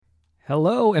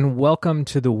Hello and welcome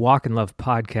to the Walk in Love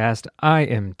podcast. I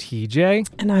am TJ.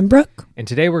 And I'm Brooke. And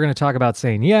today we're going to talk about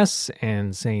saying yes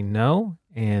and saying no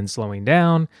and slowing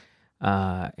down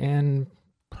and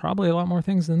probably a lot more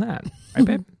things than that. Right,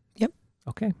 babe? Yep.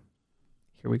 Okay.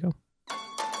 Here we go.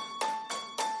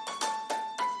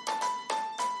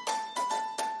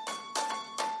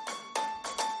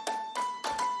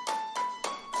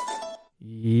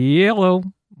 Hello.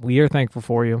 We are thankful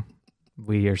for you.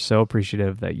 We are so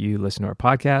appreciative that you listen to our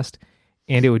podcast,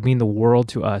 and it would mean the world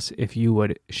to us if you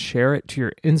would share it to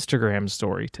your Instagram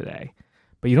story today.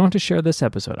 But you don't have to share this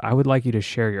episode. I would like you to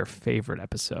share your favorite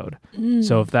episode.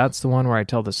 So if that's the one where I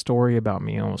tell the story about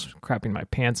me almost crapping my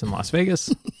pants in Las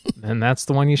Vegas, then that's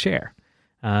the one you share.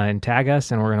 And tag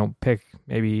us, and we're going to pick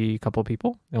maybe a couple of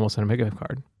people, and we'll send them a gift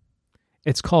card.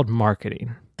 It's called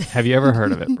marketing. Have you ever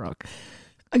heard of it, Brooke?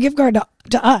 A gift card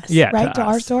to us, Yeah, right? To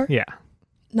our us. store? Yeah.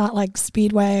 Not like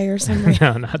Speedway or something.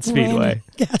 No, not Speedway.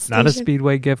 Not a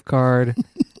Speedway gift card.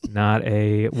 Not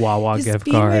a Wawa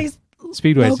gift card.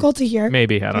 Speedway's local to here.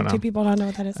 Maybe, I don't know. Two people don't know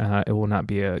what that is. It will not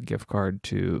be a gift card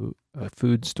to a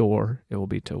food store. It will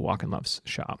be to Walk in Love's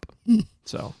shop.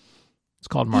 So it's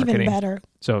called marketing. Even better.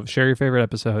 So share your favorite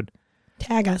episode.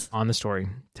 Tag us. On the story.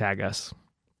 Tag us.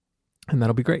 And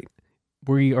that'll be great.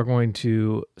 We are going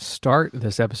to start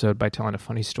this episode by telling a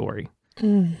funny story.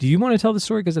 Do you want to tell the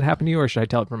story because it happened to you, or should I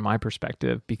tell it from my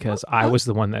perspective because I was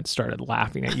the one that started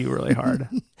laughing at you really hard?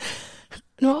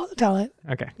 No, I'll tell it.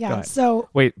 Okay. Yeah. Go ahead. So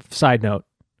wait, side note.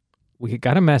 We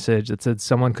got a message that said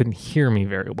someone couldn't hear me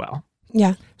very well.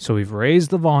 Yeah. So we've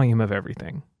raised the volume of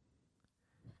everything.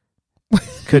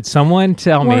 Could someone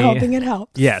tell me? We're hoping it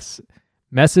helps. Yes.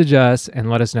 Message us and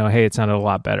let us know, hey, it sounded a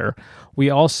lot better. We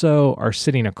also are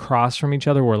sitting across from each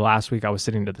other, where last week I was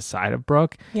sitting to the side of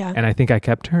Brooke. Yeah. And I think I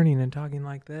kept turning and talking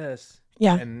like this.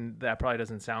 Yeah. And that probably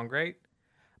doesn't sound great.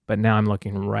 But now I'm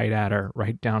looking right at her,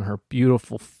 right down her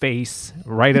beautiful face,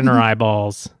 right in her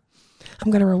eyeballs.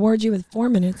 I'm going to reward you with 4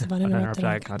 minutes of uninterrupted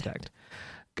eye contact.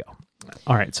 Go.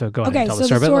 All right, so go ahead and tell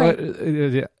so the story.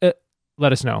 the But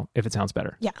let us know if it sounds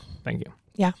better. Yeah. Thank you.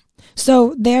 Yeah.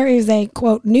 So there is a,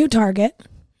 quote, new Target,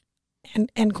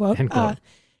 end quote. End quote.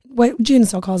 What June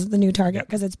still calls it the new Target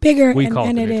because it's bigger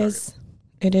and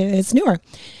it's newer.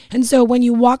 And so when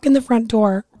you walk in the front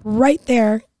door, right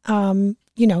there, to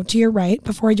your right,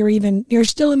 before you're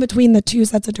still in between the two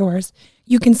sets of doors,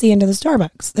 you can see into the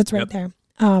Starbucks that's right there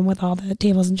with all the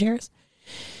tables and chairs.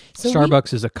 So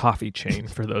Starbucks is a coffee chain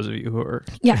for those of you who are...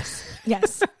 Yes.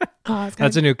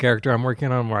 That's a new character I'm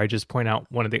working on where I just point out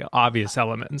one of the obvious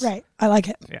elements. Right. I like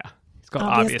it. Yeah. It's called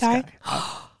Obvious Guy.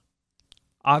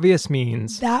 Obvious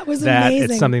means that amazing.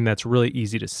 It's something that's really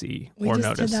easy to see or notice. We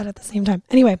just did that at the same time.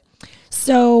 Anyway,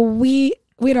 so we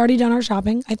had already done our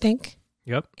shopping, I think.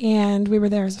 Yep. And we were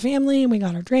there as a family and we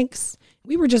got our drinks.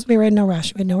 We were in no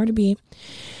rush. We had nowhere to be.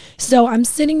 So I'm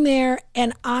sitting there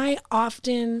and I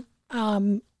often...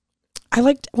 when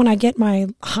I get my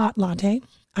hot latte,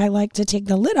 I like to take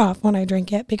the lid off when I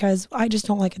drink it because I just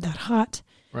don't like it that hot.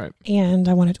 Right. And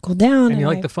I want it to cool down. And you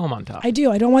like the foam on top. I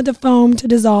do. I don't want the foam to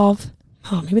dissolve.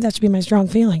 Oh, maybe that should be my strong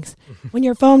feelings. When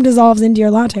your foam dissolves into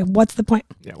your latte, what's the point?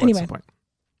 Yeah, what's the point?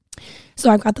 So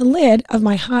I've got the lid of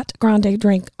my hot grande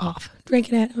drink off.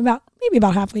 Drinking it maybe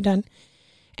about halfway done.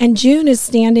 And June is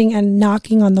standing and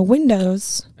knocking on the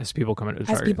windows as people come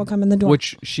in the door.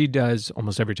 Which she does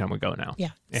almost every time we go now. Yeah,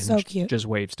 and so cute. Just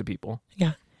waves to people.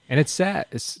 Yeah. And it's sad.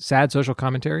 It's sad social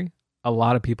commentary. A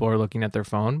lot of people are looking at their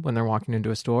phone when they're walking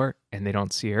into a store and they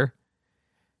don't see her.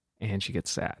 And she gets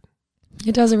sad.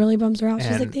 It does. It really bums her out.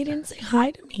 She's like, they didn't say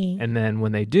hi to me. And then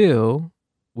when they do,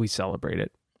 we celebrate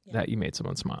it. That you made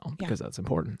someone smile because that's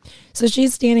important. So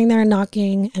she's standing there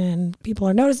knocking and people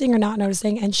are noticing or not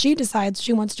noticing. And she decides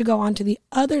she wants to go onto the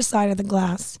other side of the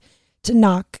glass to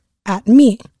knock at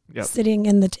me sitting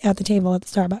at the table at the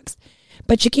Starbucks.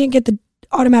 But she can't get the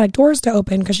automatic doors to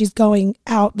open because she's going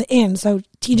out the inn. So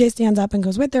TJ stands up and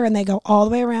goes with her and they go all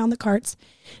the way around the carts.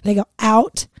 They go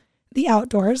out the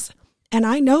outdoors and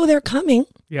I know they're coming.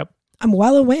 Yep. I'm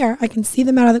well aware. I can see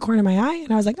them out of the corner of my eye.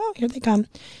 And I was like, oh, here they come.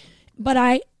 But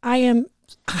I am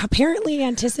apparently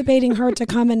anticipating her to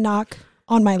come and knock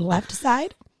on my left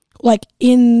side, like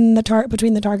in the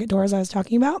between the Target doors I was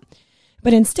talking about.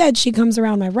 But instead, she comes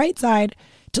around my right side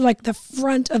to like the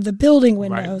front of the building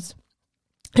windows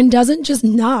and doesn't just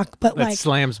knock, but like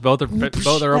slams both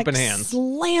her open hands.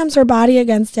 Slams her body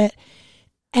against it.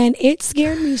 And it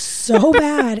scared me so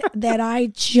bad that I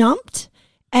jumped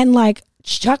and like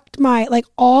chucked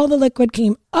all the liquid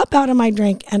came up out of my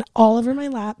drink and all over my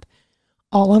lap.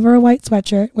 All over a white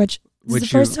sweatshirt, which is the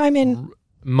first time in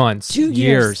months, 2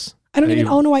 years. I don't even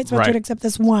own a white sweatshirt right. except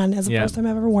this one as the first time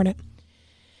I've ever worn it.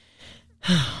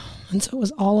 And so it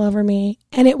was all over me.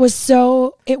 And it was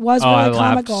really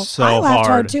comical. I laughed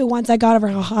hard too once I got over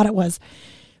how hot it was.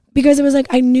 Because it was like,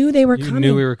 I knew they were coming. You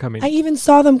knew we were coming. I even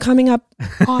saw them coming up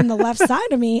on the left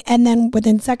side of me. And then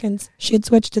within seconds, she had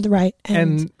switched to the right.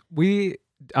 And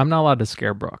I'm not allowed to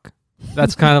scare Brooke.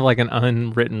 That's kind of like an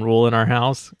unwritten rule in our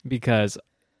house, because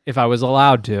if I was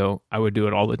allowed to, I would do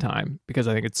it all the time, because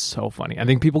I think it's so funny. I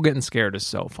think people getting scared is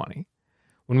so funny.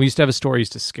 When we used to have a store, we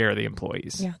used to scare the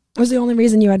employees. Yeah. It was the only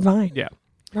reason you had Vine. Yeah.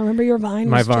 Remember your Vine?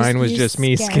 My Vine was just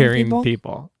me scaring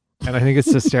people. And I think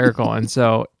it's hysterical. And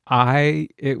so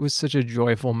it was such a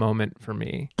joyful moment for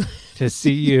me to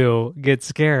see you get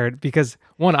scared, because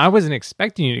one, I wasn't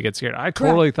expecting you to get scared. I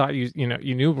totally thought you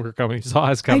knew we were coming. You saw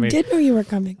us coming. I did know you were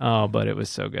coming. Oh, but it was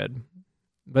so good.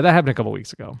 But that happened a couple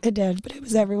weeks ago. It did, but it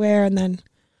was everywhere. And then,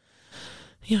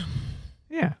 yeah.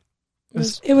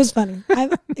 It was funny.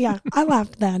 I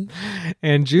laughed then.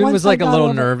 And June was like a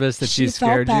little nervous that she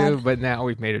scared you, but now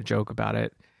we've made a joke about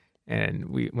it. And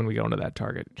when we go into that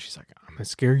Target, she's like, "I'm gonna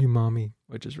scare you, mommy,"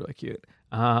 which is really cute.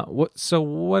 What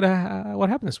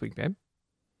happened this week, babe?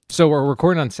 So we're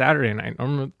recording on Saturday night.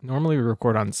 Normally we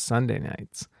record on Sunday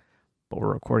nights, but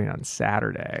we're recording on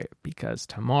Saturday because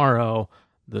tomorrow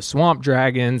the Swamp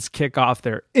Dragons kick off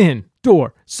their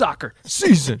indoor soccer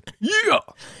season. Yeah.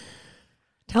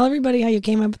 Tell everybody how you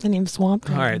came up with the name Swamp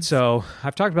Dragons. All right, so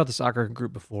I've talked about the soccer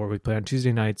group before. We play on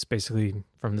Tuesday nights, basically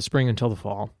from the spring until the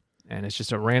fall. And it's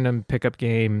just a random pickup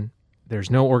game. There's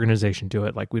no organization to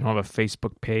it. Like, we don't have a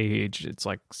Facebook page. It's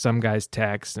like some guys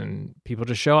text and people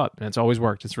just show up, and it's always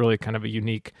worked. It's really kind of a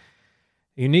unique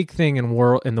thing in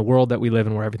the world that we live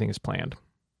in, where everything is planned.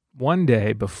 One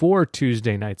day before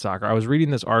Tuesday night soccer, I was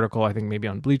reading this article, I think maybe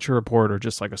on Bleacher Report or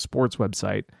just like a sports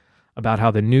website, about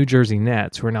how the New Jersey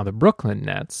Nets, who are now the Brooklyn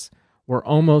Nets, were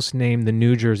almost named the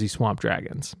New Jersey Swamp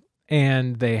Dragons.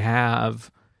 And they had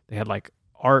like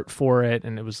art for it,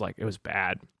 and it was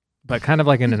bad, but kind of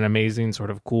like in an amazing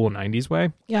sort of cool 90s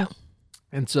way. Yeah.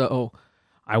 And so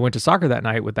I went to soccer that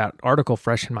night with that article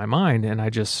fresh in my mind, and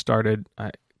I just started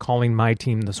calling my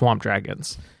team the Swamp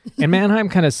Dragons. And Mannheim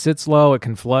kind of sits low. It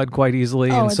can flood quite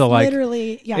easily. Oh, and so like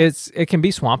literally, yeah. It can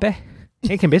be swampy.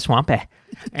 It can be swampy.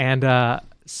 And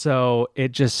so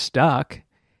it just stuck.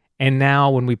 And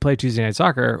now when we play Tuesday night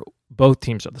soccer, both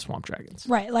teams are the Swamp Dragons.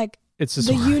 Right. Like, it's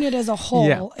the unit as a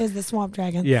whole is the Swamp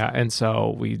Dragons. Yeah, and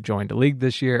so we joined a league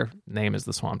this year. Name is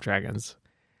the Swamp Dragons.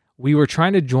 We were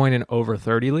trying to join an over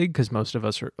 30 league because most of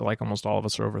us are, like almost all of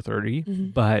us are over 30,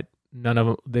 but none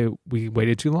of them, we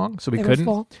waited too long, so we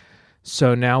couldn't.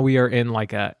 So now we are in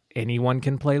like a anyone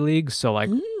can play league. So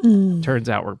like turns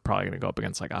out we're probably going to go up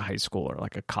against like a high school or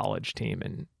like a college team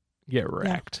and get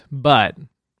wrecked. Yeah. But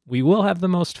we will have the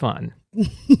most fun.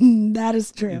 That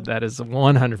is true. That is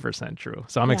 100% true.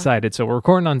 So I'm excited. So we're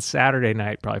recording on Saturday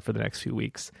night, probably for the next few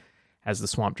weeks, as the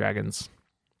Swamp Dragons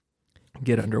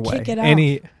get underway. Kick it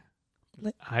out.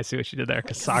 I see what you did there.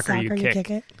 Because soccer, you kick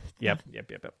it. Yep.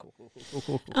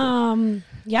 Cool.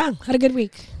 Yeah, had a good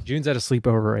week. June's at a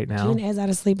sleepover right now. June is at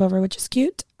a sleepover, which is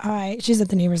cute. She's at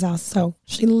the neighbor's house, so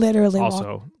she literally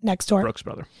also walked next door. Brooke's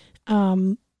brother.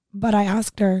 But I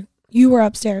asked her, you were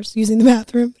upstairs using the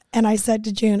bathroom, and I said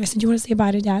to June, you want to say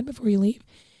bye to Dad before you leave?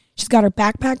 She's got her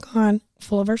backpack on,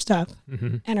 full of her stuff,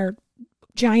 and her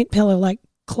giant pillow like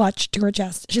clutched to her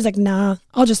chest. She's like, nah,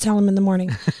 I'll just tell him in the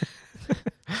morning.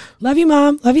 Love you,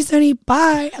 Mom. Love you, Sonny.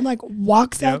 Bye. And like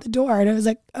walks out the door, and I was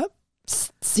like, oh,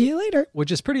 see you later. Which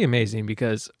is pretty amazing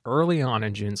because early on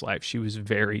in June's life, she was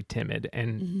very timid,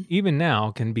 and even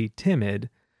now can be timid,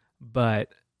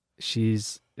 but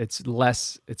it's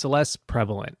less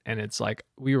prevalent. And it's like,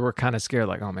 we were kind of scared,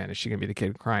 like, oh man, is she gonna be the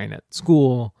kid crying at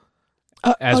school?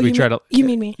 You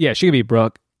mean me? Yeah, she could be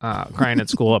Brooke, crying at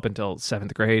school up until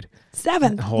 7th grade.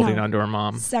 7th? Holding onto her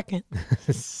mom. 2nd.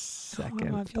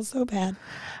 2nd. Oh, I feel so bad.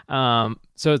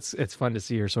 So it's fun to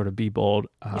see her sort of be bold.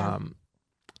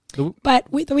 But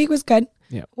the week was good.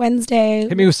 Yeah. Wednesday.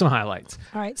 Hit me with some highlights.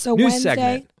 All right. So New Wednesday.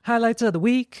 Segment. Highlights of the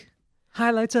week.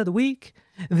 Highlights of the week.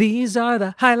 These are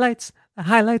the highlights. The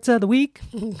highlights of the week.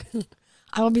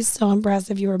 I will be so impressed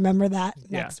if you remember that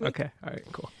next week. Okay. All right.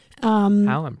 Cool.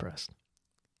 How impressed?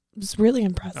 I was really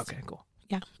impressed. Okay. Cool.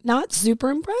 Yeah. Not super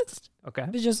impressed. Okay.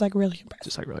 But just like really impressed.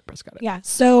 Just like really impressed. Got it. Yeah.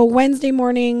 So Wednesday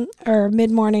morning or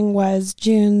mid-morning was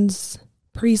June's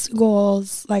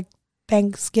preschool's like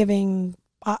Thanksgiving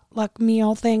potluck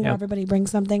meal thing where everybody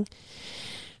brings something.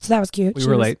 So that was cute. We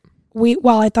were late.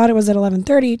 I thought it was at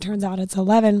 11:30. Turns out it's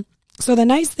 11. So the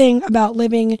nice thing about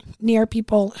living near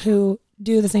people who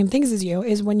do the same things as you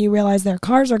is when you realize their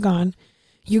cars are gone,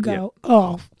 you go,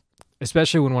 oh.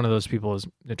 Especially when one of those people is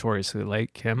notoriously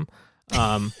late, Kim.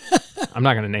 I'm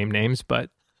not going to name names, but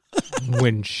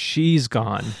when she's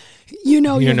gone, you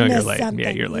know you're missed late. something.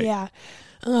 Yeah, you're late. Yeah.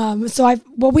 So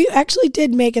we actually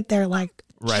did make it there like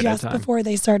Right just at time. before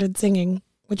they started singing,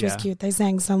 which was Yeah. cute. They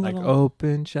sang some Like little,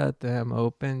 open, shut them,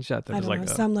 open, shut them. I It's don't like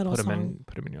know, some little put them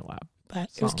song. in your lap. but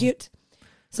it was song. cute.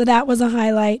 So that was a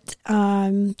highlight.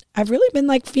 I've really been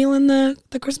like feeling the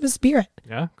Christmas spirit.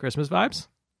 Yeah, Christmas vibes.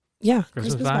 Yeah,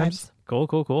 Christmas vibes.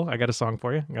 Cool. I got a song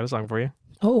for you.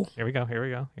 Oh, Here we go. Here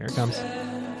it comes.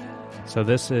 So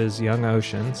this is Young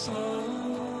Oceans.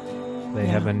 They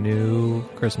have a new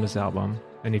Christmas album.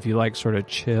 And if you like sort of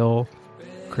chill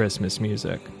Christmas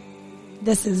music,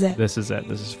 this is it. this is it.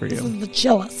 This is for This you. is the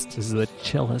chillest. This is the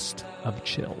chillest of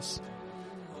chills.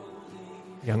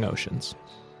 Young Oceans.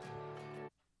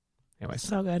 Anyways,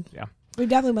 So good. Yeah. We've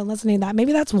definitely been listening to that.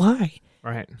 Maybe that's why.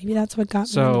 all right. Maybe that's what got me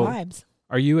So- in the vibes.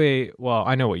 Are you well,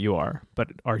 I know what you are, but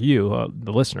are you,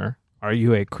 the listener, are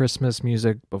you a Christmas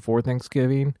music before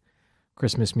Thanksgiving,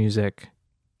 Christmas music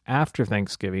after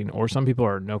Thanksgiving, or some people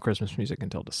are no Christmas music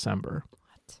until December?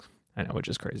 What? I know, which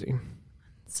is crazy.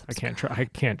 So I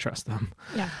can't trust them.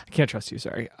 Yeah. I can't trust you,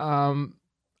 sorry. I'm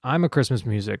a Christmas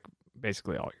music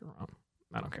basically all year round.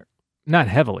 I don't care. Not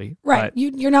heavily. Right. But,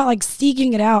 You're not like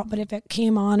seeking it out, but if it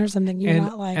came on or something, you're and,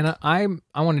 not like and I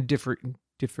want to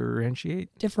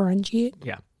differentiate. differentiate.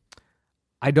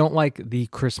 I don't like the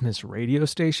Christmas radio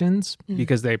stations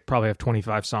because they probably have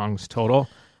 25 songs total.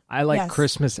 I like Yes.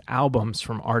 Christmas albums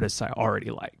from artists I already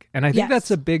like. And I think Yes.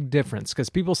 that's a big difference because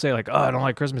people say like, oh, I don't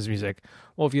like Christmas music.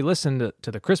 Well, if you listen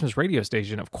to the Christmas radio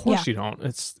station, of course you don't.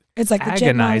 It's It's like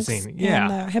agonizing. the Chipmunks Yeah.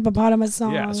 and the hippopotamus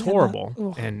song. yeah, it's and the- horrible.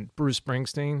 ugh. And Bruce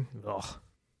Springsteen, ugh.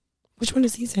 Which one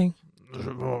does he sing?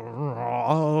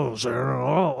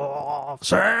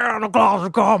 Santa Claus is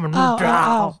coming to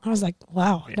town. I was like,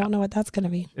 wow, I Yeah. don't know what that's going to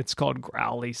be. It's called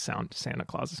growly sound. Santa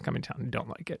Claus is coming to town. You don't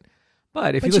like it.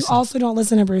 But if But you you listen, also don't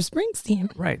listen to Bruce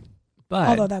Springsteen, right. But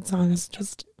although that song is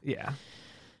just yeah.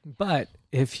 But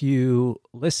if you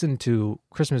listen to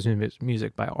Christmas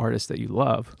music by artists that you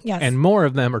love, Yes. and more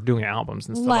of them are doing albums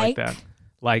and stuff like Like? that,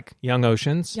 like Young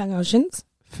Oceans, Young Oceans.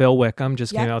 Phil Wickham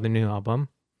just came Yep. out with a new album,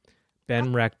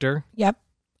 Ben Rector, Yep.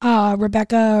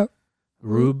 Rebecca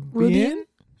Rubian?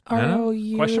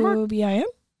 Question mark? R-O-U-B-I-N?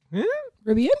 Yeah.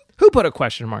 Rubian? Who put a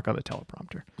question mark on the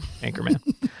teleprompter?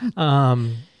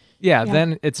 Anchorman. Yeah,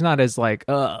 then it's not as like,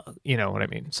 you know what I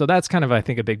mean? So that's kind of, I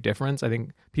think, a big difference. I think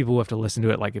people who have to listen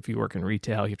to it, like if you work in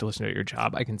retail, you have to listen to it at your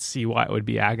job. I can see why it would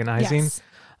be agonizing. Yes.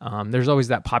 There's always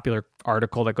that popular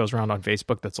article that goes around on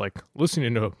Facebook that's like,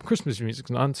 listening to Christmas music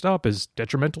nonstop is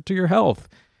detrimental to your health.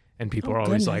 And people Oh, are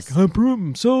always goodness. like, I'm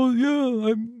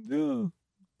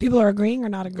People are agreeing or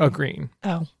not agreeing? agreeing.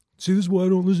 Oh. See, this is why I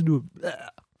don't listen to it. Blah.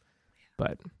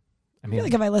 But I I mean, feel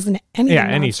like if I listen to anything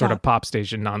any sort nonstop- of pop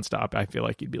station nonstop, I feel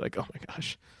like you'd be like, oh my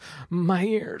gosh, my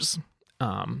ears.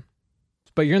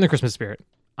 But you're in the Christmas spirit.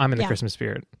 I'm in the Yeah. Christmas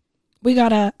spirit. We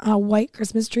got a white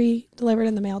Christmas tree delivered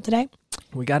in the mail today.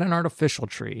 We got an artificial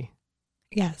tree.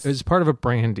 Yes. It was part of a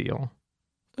brand deal.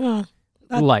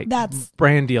 That- That's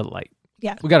brand deal light.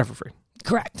 Yeah. We got it for free,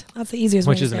 correct. That's the easiest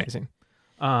way which to is say it.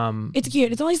 amazing. It's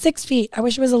cute. It's only 6 feet. I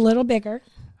wish it was a little bigger.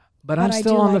 But But I'm I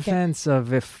still do on like the it. fence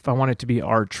of if I want it to be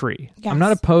our tree. Yes. I'm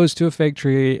not opposed to a fake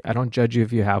tree. I don't judge you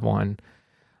if you have one.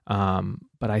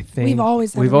 But I think We've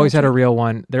always had had a a real real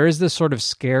one. There is this sort of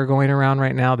scare going around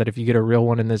right now that if you get a real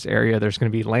one in this area, there's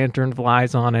going to be lantern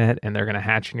flies on it and they're going to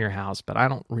hatch in your house. But I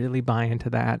don't really buy into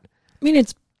that. I mean,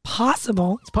 it's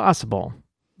possible. It's possible,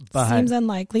 but Seems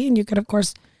unlikely. And you could, of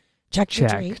course, check your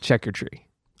tree. check your tree.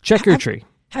 Check your tree.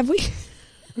 Have we?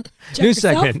 Check New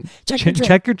yourself, segment. Check your tree.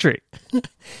 Check your tree.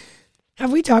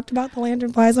 Have we talked about the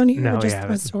lantern flies on here? No, or we just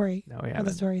haven't. the story. No, we Or the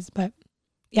haven't. stories. But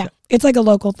yeah, it's like a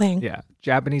local thing. Yeah,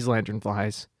 Japanese lantern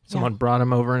flies. Someone brought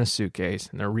them over in a suitcase,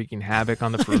 and they're wreaking havoc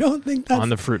on the I fruit don't think that's. on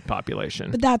the fruit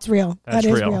population. But that's real. That's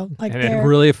That is real. Like and it they're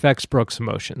really affects Brooke's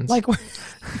emotions. like.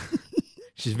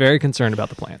 She's very concerned about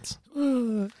the plants,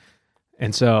 Ugh.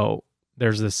 and so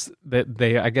there's this.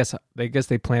 They I guess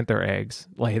they plant their eggs,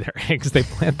 lay their eggs. They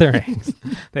plant their eggs.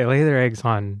 They lay their eggs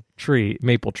on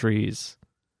maple trees,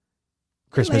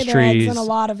 Christmas Lay their eggs trees, in a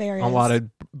lot of areas.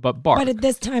 bark. But at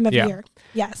this time of Yeah. year,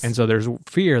 yes. And so there's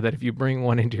fear that if you bring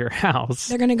one into your house,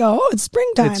 they're gonna go. Oh, it's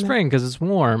springtime. it's spring because it's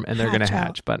warm, and they're going to Hatch out.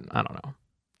 hatch. But I don't know.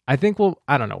 I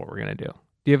don't know what we're going to do.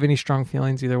 Do you have any strong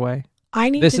feelings either way?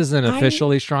 This Isn't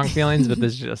officially strong feelings, but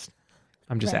this is just,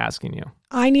 I'm just Right. asking you.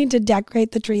 I need to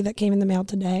decorate the tree that came in the mail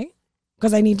today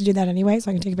because I need to do that anyway, so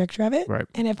I can take a picture of it. Right.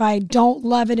 And if I don't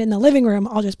love it in the living room,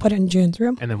 I'll just put it in June's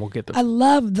room. And then we'll get I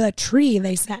love the tree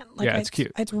they sent. Yeah, it's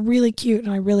cute. It's really cute,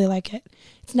 and I really like it.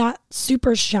 It's not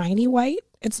super shiny white.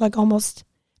 It's like almost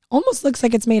looks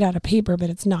like it's made out of paper, but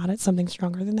it's not. It's something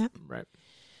stronger than that. right.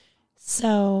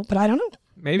 So, but I don't know.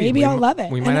 Maybe Maybe I'll love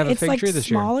it. We might and have a it's fig like tree this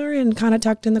year. smaller and kind of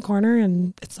tucked in the corner,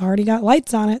 and it's already got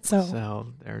lights on it.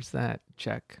 So there's that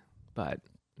check. But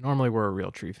normally we're a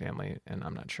real tree family, and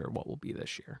I'm not sure what will be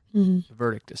this year. Mhm. The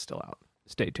verdict is still out.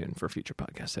 Stay tuned for future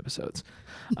podcast episodes.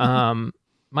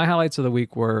 My highlights of the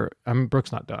week were,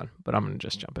 Brooke's not done, but I'm going to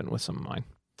just jump in with some of mine.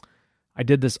 I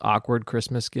did this awkward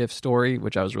Christmas gift story,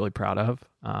 which I was really proud of.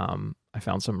 I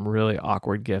found some really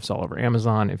awkward gifts all over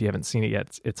Amazon. If you haven't seen it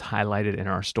yet, it's highlighted in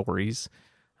our stories.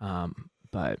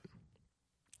 But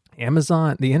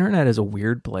Amazon, the internet is a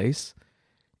weird place,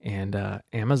 and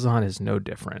Amazon is no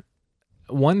different.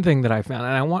 One thing that I found,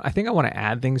 and I think I want to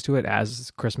add things to it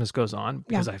as Christmas goes on,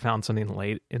 because I found something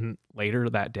later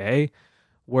that day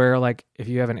where, like, if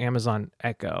you have an Amazon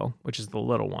Echo, which is the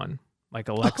little one, like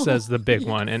Alexa's the big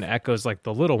one, and Echo's like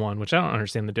the little one, which I don't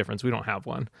understand the difference. We don't have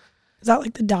one. Is that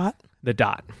like the Dot? The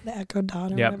Dot. The Echo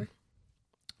Dot or whatever?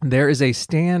 There is a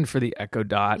stand for the Echo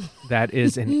Dot that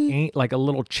is like a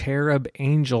little cherub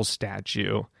angel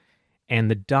statue,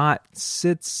 and the Dot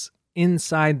sits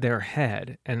inside their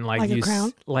head, and like a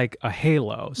crown? like a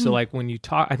halo. So like when you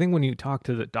talk, I think when you talk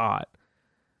to the Dot,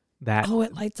 that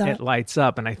it lights up. It lights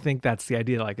up, and I think that's the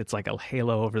idea. Like it's like a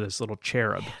halo over this little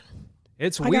cherub.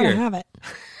 It's weird. I gotta have it.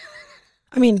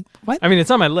 I mean, what? I mean,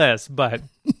 it's on my list, but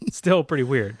it's still pretty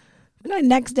weird. I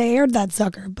next day aired that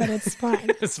sucker, but it's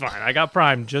fine. It's fine. I got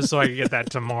Prime just so I can get that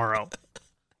tomorrow.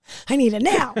 I need it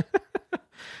now.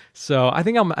 So I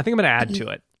think I'm gonna add to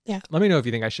it. Yeah. Let me know if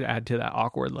you think I should add to that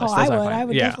awkward list. Oh, I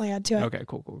would definitely add to it. Okay,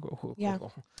 cool. Yeah.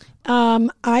 Cool.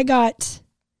 I got,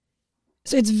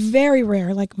 so it's very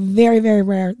rare, like very, very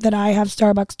rare that I have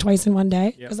Starbucks twice in one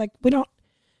day. Because like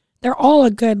they're all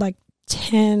a good like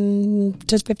 10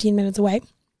 to 15 minutes away.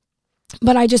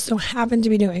 But I just so happened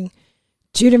to be doing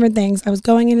two different things. I was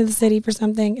going into the city for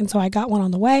something, and so I got one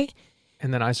on the way.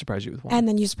 And then I surprised you with one. And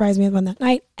then you surprised me with one that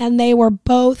night. And they were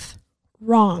both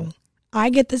wrong. I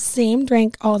get the same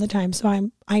drink all the time, so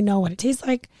I know what it tastes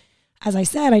like. As I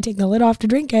said, I take the lid off to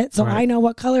drink it, so I know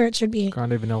what color it should be.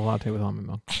 Grande vanilla latte with almond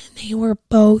milk. And they were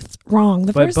both wrong.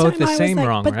 But both the same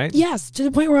wrong, right? Yes, to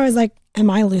the point where I was like, am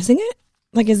I losing it?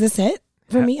 Like, is this it?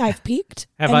 For me, I've peaked.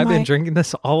 Have I been drinking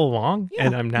this all along? Yeah,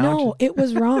 and I'm now... No, it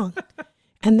was wrong.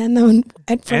 And then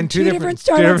from two different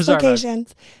Starbucks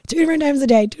locations, 2 different times a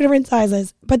day, 2 different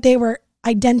sizes, but they were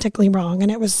identically wrong,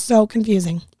 and it was so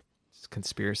confusing. It's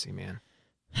conspiracy, man.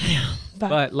 Yeah,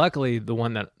 but luckily,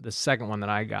 the second one that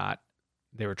I got,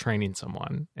 they were training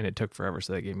someone, and it took forever,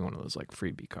 so they gave me one of those like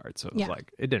freebie cards. So it was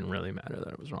like it didn't really matter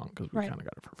that it was wrong because we kind of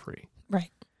got it for free.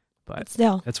 Right. But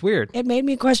still, that's weird. It made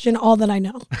me question all that I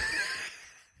know.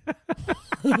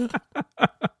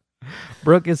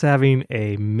 Brooke is having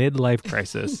a midlife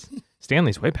crisis.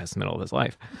 Stanley's way past the middle of his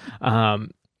life. Other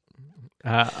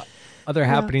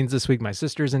happenings this week. My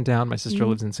sister's in town. My sister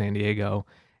lives in San Diego,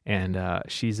 and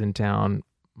she's in town.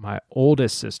 My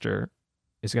oldest sister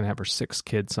is going to have her 6th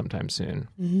kid sometime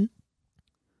soon,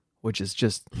 which is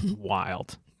just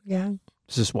wild. Yeah.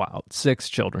 It's just wild. 6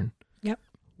 children. Yep.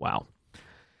 Wow.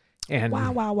 And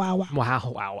wow.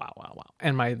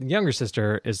 And my younger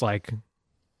sister is like,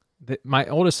 my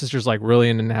oldest sister's like really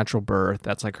into natural birth.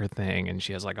 That's like her thing. And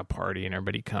she has like a party and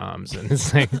everybody comes. And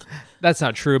it's like, that's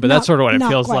not true, but that's sort of what it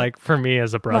feels like for me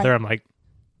as a brother. Right. I'm like,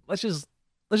 let's just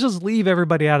leave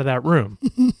everybody out of that room.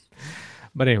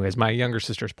 But anyways, my younger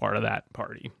sister's part of that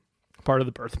party, part of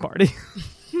the birth party.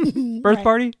 Birth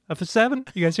party of 7.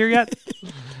 You guys here yet?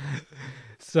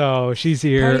 So she's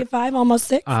here. Party of 5, almost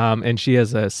 6. And she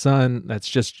has a son that's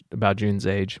just about June's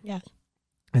age. Yeah.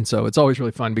 And so it's always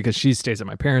really fun because she stays at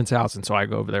my parents' house. And so I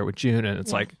go over there with June, and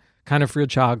it's like kind of free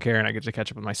childcare, and I get to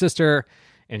catch up with my sister.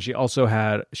 And she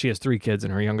has 3 kids,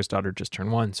 and her youngest daughter just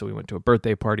turned 1. So we went to a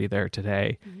birthday party there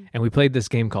today. And we played this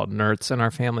game called Nerds in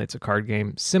our family. It's a card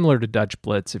game similar to Dutch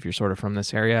Blitz if you're sort of from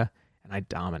this area. And I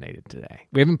dominated today.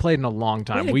 We haven't played in a long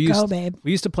time. We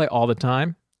used to play all the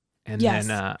time. And then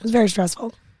it was very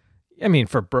stressful. I mean,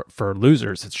 for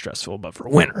losers, it's stressful, but for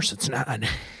winners, it's not.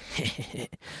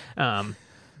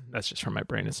 That's just from my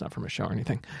brain. It's not from a show or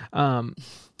anything.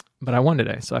 But I won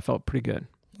today, so I felt pretty good.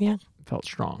 Yeah. Felt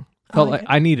strong. Felt like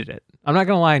I needed it. I'm not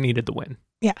going to lie, I needed the win.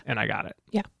 Yeah. And I got it.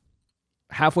 Yeah.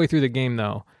 Halfway through the game,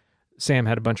 though, Sam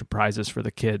had a bunch of prizes for the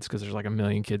kids because there's like 1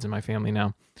 million kids in my family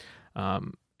now.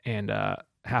 And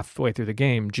halfway through the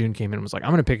game, June came in and was like,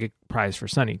 I'm going to pick a prize for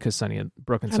Sunny because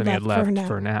Brooke and Sunny had left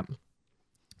for a nap.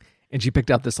 And she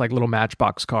picked out this like little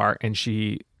Matchbox car, and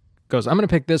she goes, I'm going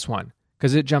to pick this one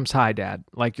because it jumps high, Dad,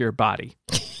 like your body.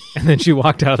 And then she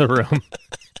walked out of the room.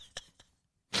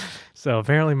 So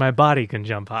apparently my body can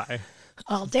jump high.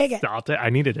 I'll take it. I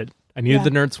needed it. I needed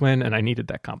the Nerds win, and I needed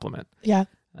that compliment. Yeah.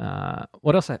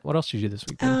 What else did you do this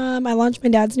week? I launched my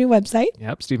dad's new website.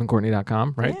 Yep,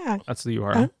 StephenCourtney.com, right? Yeah. That's the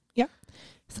URL. Yep.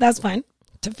 So that's fun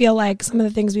to feel like some of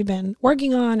the things we've been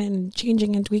working on and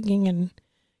changing and tweaking, and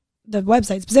the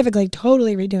website specifically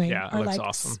totally redoing Yeah, it are looks like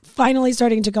awesome. finally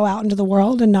starting to go out into the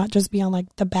world and not just be on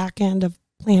like the back end of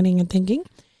planning and thinking.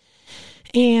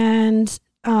 And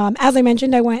as I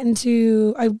mentioned, I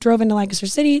drove into Lancaster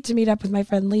City to meet up with my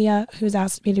friend Leah, who's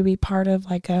asked me to be part of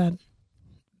like a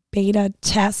beta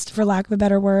test, for lack of a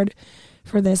better word,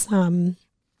 for this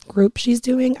group she's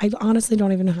doing. I honestly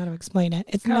don't even know how to explain it.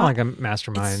 It's Kind not of like a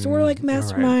mastermind. It's sort of like a Right.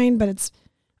 mastermind, but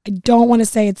I don't want to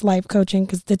say it's life coaching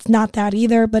because it's not that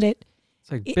either, but It's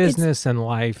like business and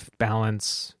life,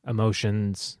 balance,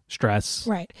 emotions, stress.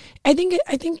 right. I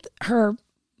think her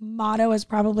motto is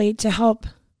probably to help,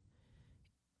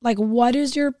 like, what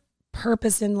is your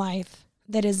purpose in life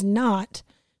that is not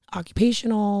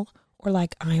occupational or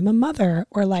like I'm a mother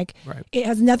or like Right. it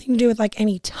has nothing to do with like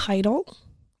any title,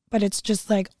 but it's just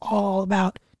like all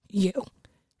about you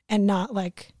and not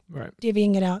like Right.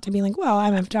 divvying it out to be like, well,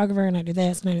 I'm a photographer and I do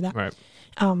this and I do that. Right.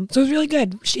 So it was really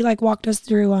good. She like walked us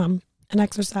through an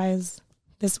exercise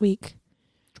this week.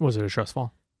 Was it a stress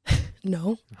fall?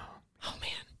 No. Oh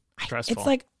man. Stressful. It's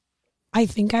like, I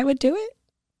think I would do it,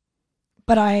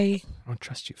 but I don't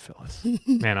trust you, Phyllis.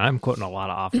 Man, I'm quoting a lot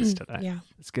of Office today. yeah,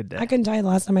 It's a good day. I couldn't tell you the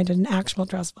last time I did an actual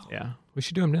trust fall. Yeah. We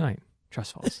should do them tonight.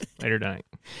 Trust falls. Later tonight.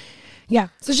 Yeah.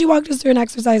 So she walked us through an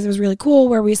exercise that was really cool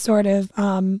where we sort of,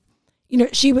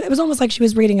 it was almost like she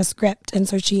was reading a script. And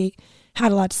so she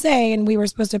had a lot to say, and we were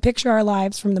supposed to picture our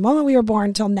lives from the moment we were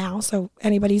born till now. So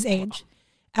anybody's age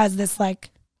as this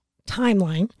like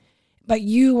timeline, but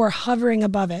you were hovering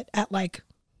above it at like,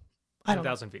 I don't know,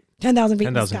 10,000 feet. 10,000 feet.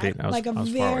 10,000 feet. Like a I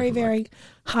was far away very, from very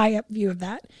high up view of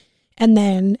that. And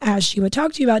then as she would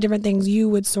talk to you about different things, you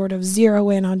would sort of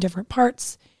zero in on different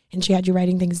parts, and she had you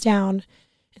writing things down.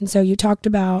 And so you talked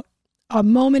about a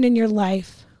moment in your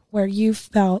life where you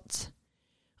felt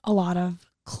a lot of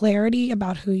clarity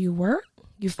about who you were.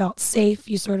 You felt safe.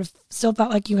 You sort of still felt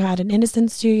like you had an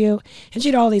innocence to you. And she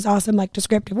had all these awesome, like,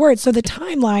 descriptive words. So the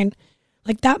timeline,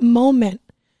 like that moment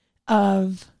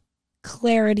of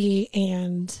clarity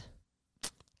and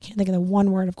can't think of the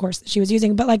one word, of course, that she was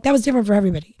using, but like that was different for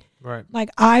everybody. Right.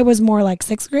 Like I was more like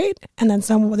 6th grade, and then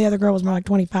the other girl was more like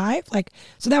 25. Like,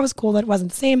 so that was cool that it wasn't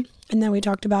the same. And then we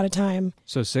talked about a time.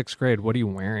 So 6th grade, what are you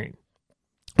wearing?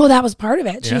 Well, that was part of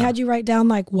it. She Yeah. had you write down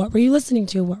like, what were you listening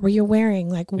to? What were you wearing?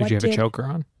 Like, what Did you have a choker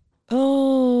on?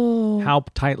 Oh. How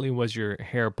tightly was your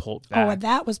hair pulled back? Oh,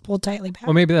 that was pulled tightly back.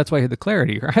 Well, maybe that's why you had the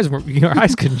clarity. Your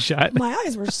eyes couldn't shut. My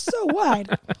eyes were so wide.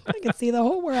 I could see the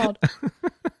whole world.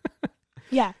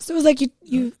 Yeah. So it was like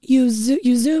you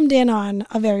zoomed in on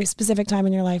a very specific time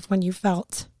in your life when you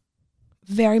felt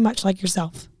very much like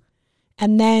yourself.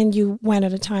 And then you went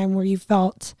at a time where you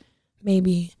felt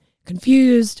maybe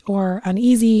confused or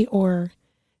uneasy or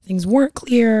things weren't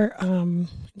clear.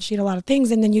 She had a lot of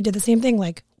things. And then you did the same thing.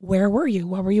 Like, where were you?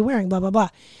 What were you wearing? Blah, blah, blah.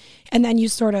 And then you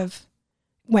sort of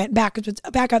went back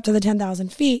up to the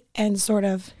 10,000 feet and sort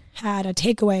of had a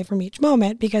takeaway from each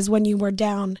moment, because when you were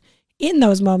down in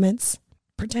those moments,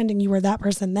 pretending you were that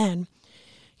person then,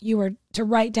 you were to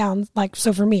write down, like,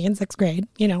 so for me in 6th grade,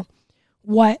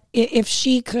 what, if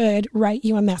she could write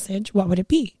you a message, what would it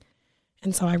be?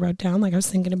 And so I wrote down, like, I was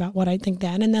thinking about what I think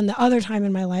then. And then the other time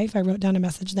in my life, I wrote down a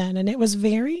message then, and it was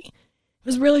really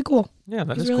cool. Yeah,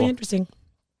 that It was is really cool. interesting.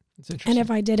 It's interesting. And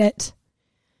if I did it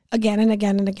again and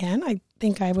again and again, I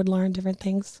think I would learn different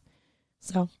things.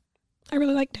 So I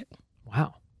really liked it.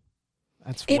 Wow.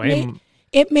 That's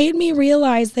It made me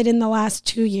realize that in the last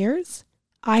 2 years,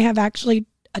 I have actually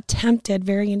attempted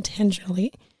very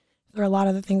intentionally, for a lot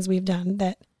of the things we've done,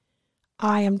 that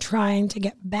I am trying to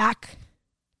get back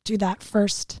to that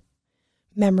first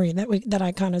memory that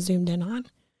I kind of zoomed in on.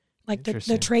 Like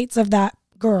the traits of that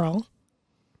girl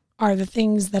are the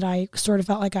things that I sort of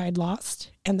felt like I had lost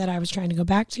and that I was trying to go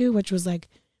back to, which was like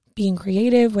being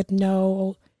creative with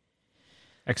no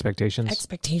expectation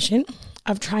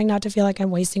of trying not to feel like I'm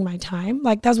wasting my time.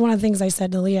 Like, that's one of the things I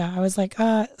said to Leah. I was like,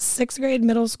 6th grade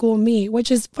middle school me,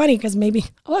 which is funny because maybe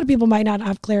a lot of people might not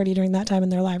have clarity during that time in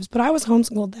their lives, but I was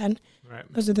homeschooled then.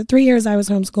 Right. Those are the 3 years I was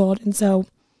homeschooled. And so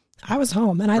I was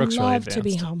home, and Brooke's I really loved to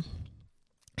be advanced.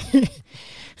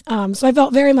 home. So I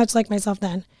felt very much like myself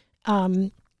then.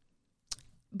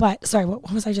 But sorry,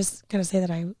 what was I just going to say that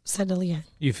I said to Leah?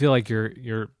 You feel like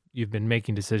you've been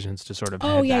making decisions to sort of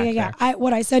Oh, head yeah. back.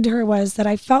 What I said to her was that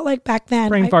I felt like back then.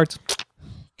 Brain farts.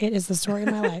 It is the story of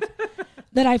my life.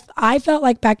 That I felt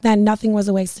like back then nothing was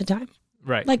a waste of time.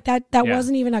 Right. Like that Yeah.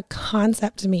 wasn't even a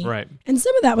concept to me. Right. And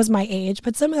some of that was my age,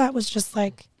 but some of that was just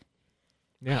like,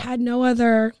 Yeah. I had no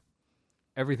other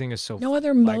Everything is so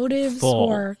motives full.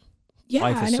 or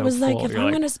Life is and it so was like full. if You're I'm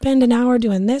like, going to spend an hour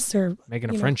doing this or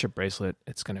making a friendship bracelet,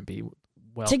 it's going to be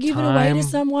to give it away to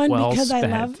someone because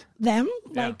spent. I love them.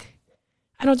 Yeah. Like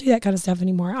I don't do that kind of stuff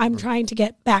anymore. I'm trying to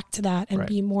get back to that and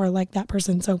be more like that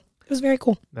person. So it was very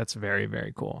cool. That's very,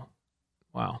 very cool.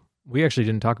 Wow. We actually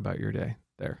didn't talk about your day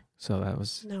there. So that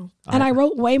was And I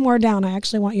wrote way more down. I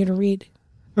actually want you to read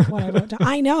what I wrote down.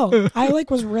 I know. I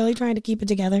was really trying to keep it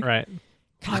together. Right.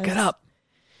 Lock it up.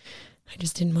 I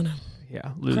just didn't want to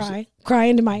lose it. Cry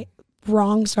into my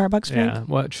wrong Starbucks drink. Yeah,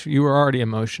 well, you were already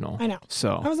emotional. I know.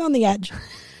 So I was on the edge.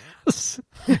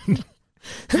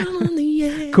 I'm on the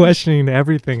edge. Questioning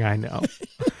everything I know.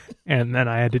 And then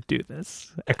I had to do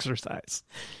this exercise.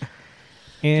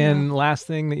 And last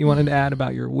thing that you wanted to add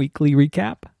about your weekly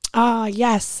recap?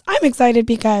 Yes. I'm excited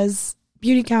because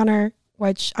Beauty Counter,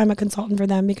 which I'm a consultant for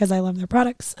them because I love their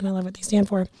products and I love what they stand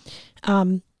for.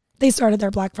 They started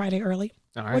their Black Friday early,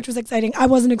 which was exciting. I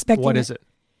wasn't expecting What is it?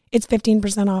 It's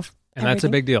 15% off. And that's a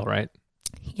big deal, right?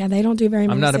 Yeah, they don't do very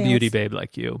many I'm not sales. a beauty babe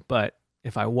like you, but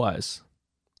if I was,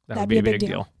 that would be a big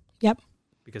deal. Yep.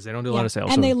 Because they don't do a lot of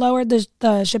sales. And they lowered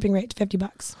the shipping rate to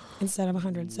 $50 instead of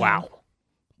 $100. So. Wow.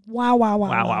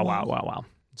 Wow.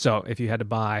 So if you had to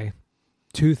buy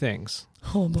 2 things,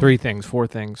 3 things, 4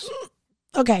 things.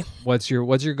 Okay. What's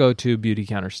your go-to Beauty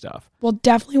Counter stuff? Well,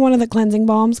 definitely one of the cleansing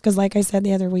balms because like I said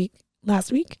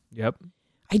last week. Yep.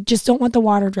 I just don't want the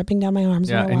water dripping down my arms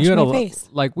when I wash my face.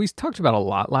 Like we talked about a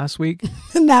lot last week.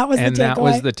 And that was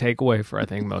the takeaway for I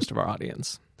think most of our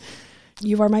audience.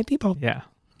 You are my people. Yeah.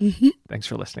 Mm-hmm. Thanks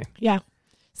for listening. Yeah.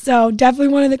 So definitely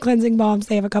one of the cleansing balms.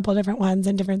 They have a couple of different ones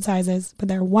in different sizes, but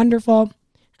they're wonderful.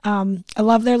 I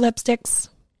love their lipsticks.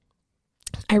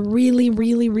 I really,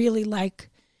 really, really like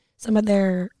some of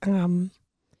their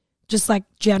just like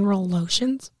general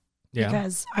lotions. Yeah.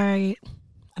 Because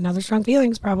another strong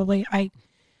feelings probably.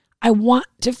 I want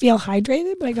to feel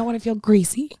hydrated, but I don't want to feel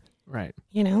greasy. Right.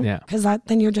 You know? Yeah. Because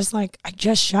then you're just like, I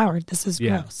just showered. This is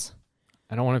gross.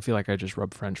 I don't want to feel like I just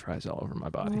rubbed French fries all over my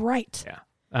body. Right. Yeah.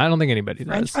 I don't think anybody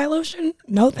does. French fry lotion?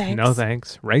 No thanks. No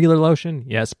thanks. Regular lotion?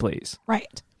 Yes, please.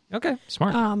 Right. Okay.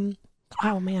 Smart.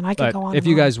 Oh man, I could go on. If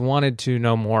you guys wanted to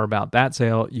know more about that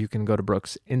sale, you can go to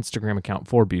Brooke's Instagram account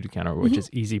for Beauty Counter, which is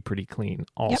easy, pretty clean,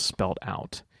 all spelled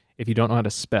out. If you don't know how to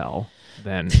spell,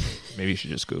 then maybe you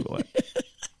should just Google it.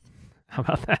 How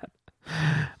about that?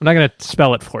 I'm not going to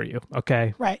spell it for you,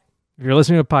 okay? Right. If you're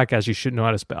listening to a podcast, you should know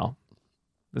how to spell.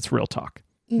 That's Real Talk.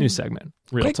 New segment.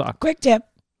 Real Talk. Quick tip.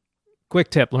 Quick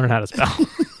tip. Learn how to spell.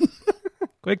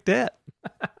 Quick tip.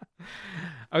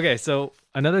 Okay, so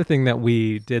another thing that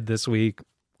we did this week,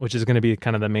 which is going to be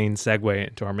kind of the main segue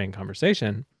into our main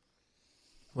conversation,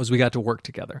 was we got to work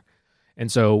together.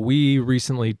 And so we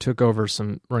recently took over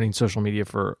some running social media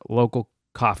for local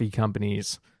coffee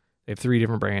companies. They have 3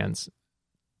 different brands.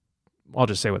 I'll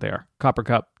just say what they are. Copper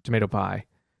Cup, Tomato Pie,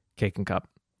 Cake and Cup.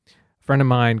 A friend of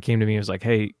mine came to me and was like,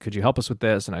 hey, could you help us with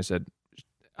this? And I said,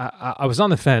 I was on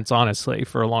the fence, honestly,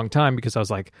 for a long time because I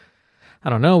was like, I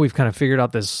don't know. We've kind of figured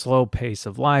out this slow pace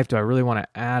of life. Do I really want to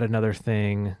add another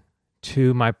thing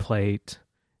to my plate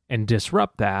and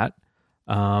disrupt that?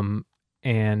 But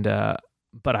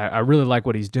I really like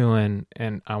what he's doing,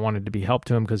 and I wanted to be help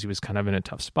to him because he was kind of in a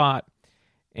tough spot.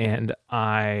 And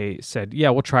I said,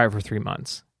 yeah, we'll try it for 3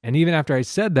 months. And even after I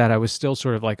said that, I was still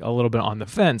sort of like a little bit on the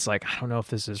fence. Like, I don't know if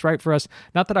this is right for us.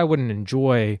 Not that I wouldn't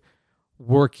enjoy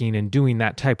working and doing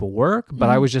that type of work, but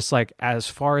I was just like, as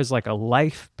far as like a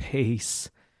life pace,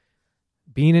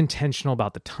 being intentional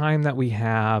about the time that we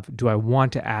have, do I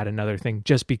want to add another thing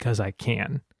just because I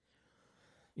can?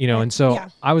 You know, and so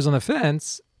I was on the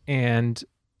fence, and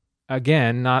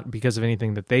again, not because of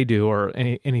anything that they do or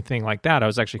anything like that. I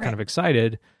was actually kind of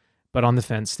excited, but on the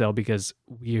fence still because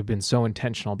we have been so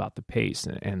intentional about the pace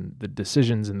and the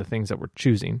decisions and the things that we're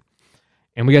choosing.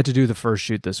 And we got to do the first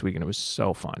shoot this week, and it was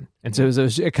so fun. And so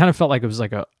it kind of felt like it was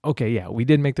like we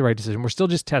did make the right decision. We're still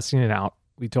just testing it out.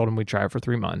 We told him we'd try it for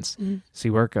 3 months, see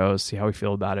where it goes, see how we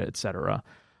feel about it, etc.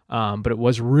 But it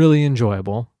was really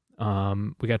enjoyable.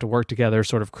 We got to work together,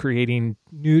 sort of creating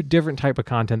different type of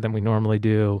content than we normally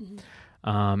do.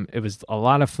 It was a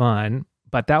lot of fun,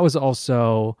 but that was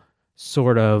also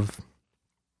sort of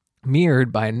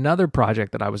mirrored by another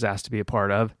project that I was asked to be a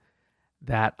part of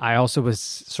that I also was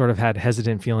sort of had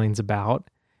hesitant feelings about,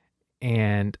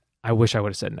 and I wish I would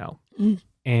have said no.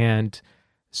 And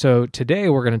so today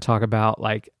we're going to talk about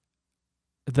like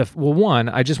one,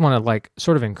 I just want to like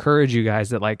sort of encourage you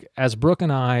guys that like, as Brooke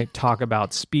and I talk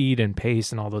about speed and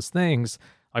pace and all those things,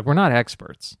 like we're not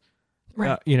experts.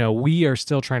 Right. We are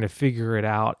still trying to figure it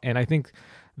out. And I think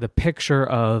the picture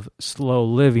of slow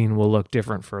living will look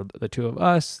different for the two of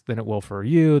us than it will for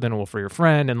you, than it will for your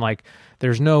friend. And like,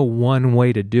 there's no one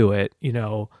way to do it. You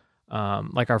know,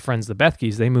 like our friends, the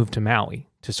Bethkes, they moved to Maui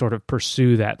to sort of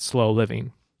pursue that slow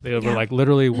living. They were like,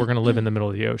 literally, we're going to live in the middle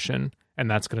of the ocean,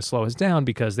 and that's going to slow us down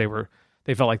because they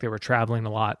felt like they were traveling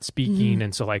a lot, speaking.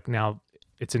 And so like now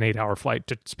it's an 8-hour flight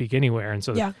to speak anywhere. And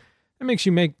so it makes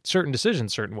you make certain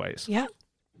decisions certain ways. Yeah.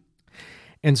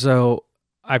 And so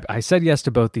I said yes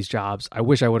to both these jobs. I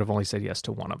wish I would have only said yes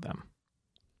to one of them.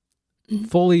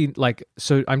 Fully, like,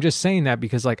 so I'm just saying that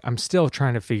because like I'm still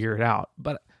trying to figure it out.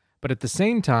 But at the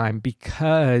same time,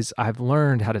 because I've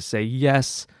learned how to say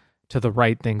yes to the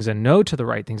right things and no to the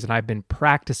right things, and I've been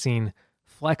practicing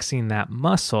flexing that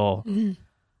muscle,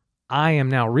 I am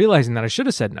now realizing that I should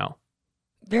have said no.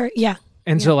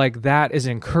 And so like that is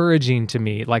encouraging to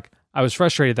me. Like I was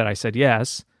frustrated that I said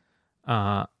yes.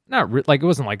 Like it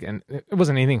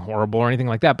wasn't anything horrible or anything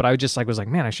like that, but I just like was like,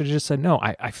 man, I should have just said no.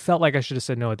 I felt like I should have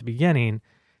said no at the beginning,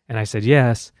 and I said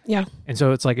yes. Yeah. And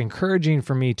so it's like encouraging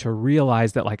for me to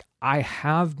realize that like I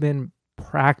have been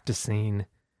practicing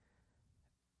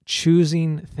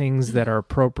choosing things that are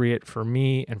appropriate for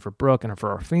me and for Brooke and for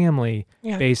our family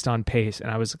based on pace. And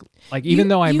I was like, even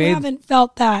though I haven't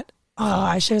felt that,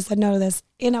 I should have said no to this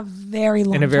in a very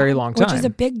long time. Which is a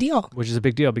big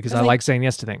deal. Because I like saying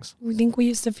yes to things. I think we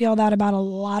used to feel that about a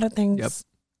lot of things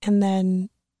and then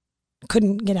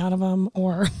couldn't get out of them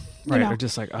or, you know. Or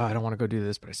just like, I don't want to go do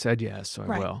this, but I said yes, so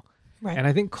I will. Right. And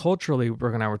I think culturally,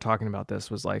 Brooke and I were talking about this,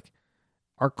 was like,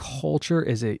 our culture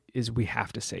is we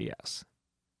have to say yes.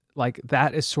 Like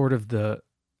that is sort of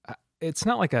it's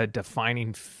not like a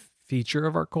defining feature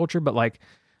of our culture, but like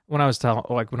we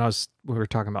were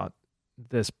talking about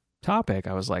this topic,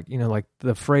 I was like, you know, like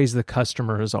the phrase, the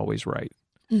customer is always right.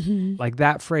 Like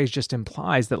that phrase just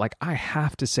implies that like, I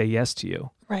have to say yes to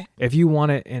you. Right. If you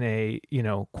want it in a, you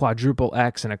know, quadruple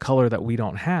X in a color that we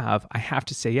don't have, I have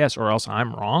to say yes, or else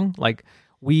I'm wrong. Like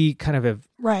we kind of have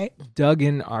dug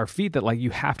in our feet that like,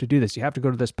 you have to do this. You have to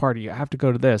go to this party. You have to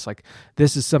go to this. Like,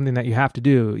 this is something that you have to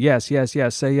do. Yes, yes,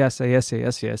 yes. Say yes, say yes, say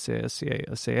yes, say yes, say yes, say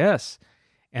yes, say yes.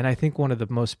 And I think one of the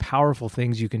most powerful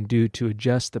things you can do to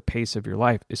adjust the pace of your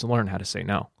life is learn how to say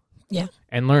no. Yeah.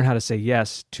 And learn how to say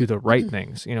yes to the right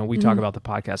things. You know, we talk about the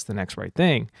podcast, The Next Right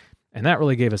Thing. And that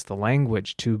really gave us the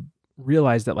language to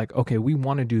realize that like, okay, we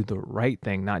want to do the right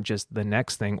thing, not just the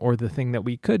next thing or the thing that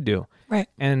we could do. Right.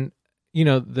 And, you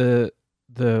know, the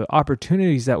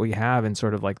opportunities that we have in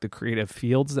sort of like the creative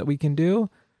fields that we can do,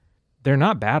 they're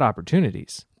not bad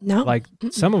opportunities. No. Like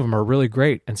some of them are really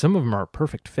great and some of them are a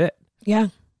perfect fit. Yeah.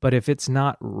 But if it's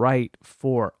not right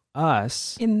for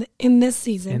us in this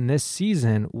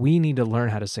season, we need to learn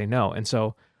how to say no. And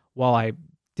so while I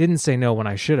didn't say no when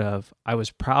I should have, I was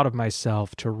proud of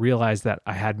myself to realize that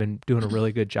I had been doing a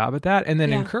really good job at that, and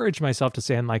then encourage myself to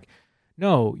say, and like,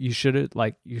 no, you should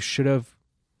have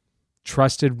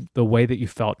trusted the way that you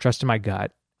felt, trusted my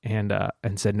gut, and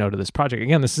said no to this project.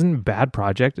 Again, this isn't a bad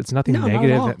project. It's nothing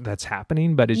negative that's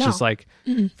happening, but it's just like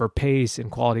for pace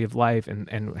and quality of life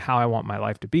and how I want my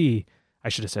life to be, I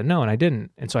should have said no, and I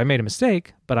didn't. And so I made a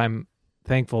mistake, but I'm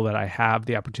thankful that I have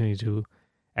the opportunity to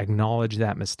acknowledge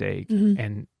that mistake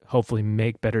and hopefully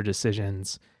make better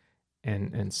decisions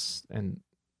and say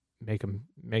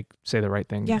the right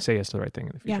thing, say yes to the right thing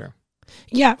in the future.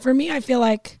 Yeah. For me, I feel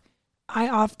like I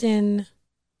often,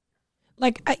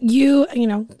 like you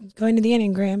know, going to the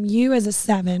Enneagram, you as a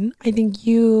 7, I think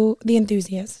you, the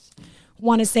enthusiast,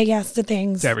 want to say yes to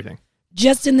things. To everything.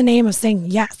 Just in the name of saying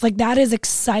yes. Like that is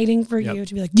exciting for you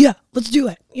to be like, yeah, let's do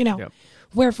it. You know,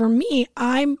 where for me,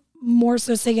 I'm more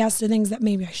so say yes to things that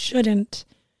maybe I shouldn't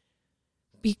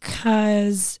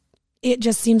because it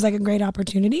just seems like a great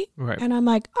opportunity. Right. And I'm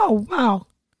like, oh, wow.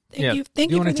 Thank you.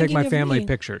 Thank you. You want to take my family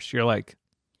pictures. You're like,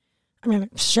 I mean,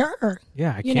 sure.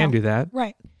 Yeah, I can do that.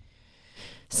 Right.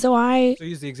 So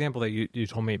use the example that you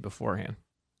told me beforehand.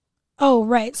 Oh,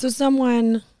 right. So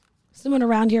someone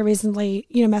around here recently,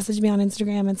 you know, messaged me on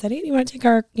Instagram and said, hey, do you want to take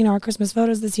our Christmas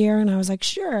photos this year? And I was like,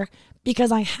 sure.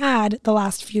 Because I had the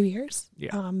last few years.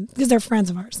 Yeah. Because they're friends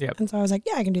of ours. Yep. And so I was like,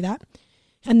 yeah, I can do that.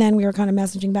 And then we were kind of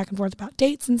messaging back and forth about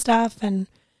dates and stuff. And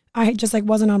I just like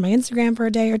wasn't on my Instagram for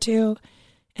a day or two.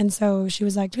 And so she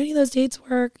was like, do any of those dates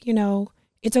work? You know,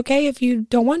 it's okay if you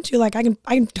don't want to. Like I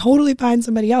can totally find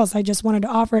somebody else. I just wanted to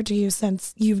offer it to you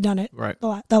since you've done it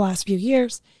the last few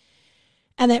years.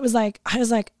 And it was like, I was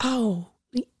like, oh,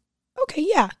 okay,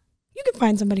 yeah, you can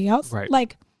find somebody else. Right.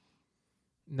 Like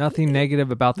nothing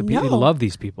negative about the people. I love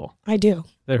these people. I do.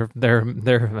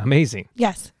 They're amazing.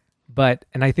 Yes.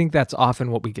 And I think that's often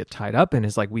what we get tied up in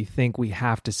is like we think we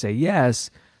have to say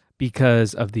yes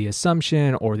because of the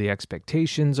assumption or the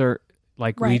expectations, or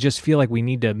like we Right. just feel like we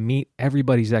need to meet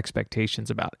everybody's expectations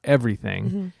about everything.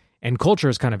 Mm-hmm. And culture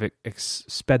has kind of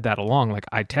sped that along. Like,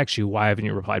 I text you, why haven't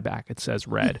you replied back? It says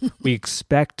read. We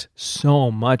expect so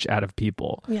much out of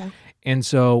people. Yeah. And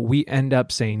so we end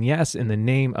up saying yes in the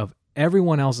name of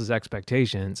everyone else's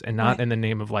expectations and not Right. in the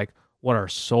name of like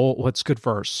what's good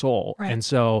for our soul. Right. And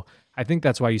so I think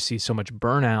that's why you see so much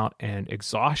burnout and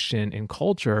exhaustion in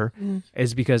culture,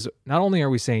 is because not only are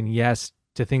we saying yes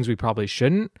to things we probably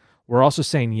shouldn't, we're also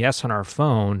saying yes on our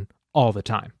phone all the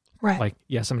time. Right. Like,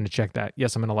 yes, I'm going to check that.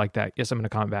 Yes, I'm going to like that. Yes, I'm going to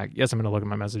comment back. Yes, I'm going to look at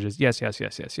my messages. Yes.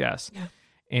 Yeah.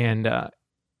 And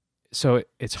so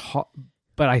it's hard.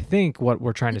 But I think what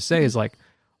we're trying to say is like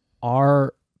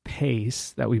our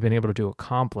pace that we've been able to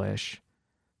accomplish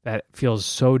that feels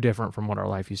so different from what our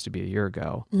life used to be a year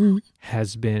ago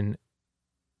has been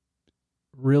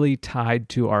really tied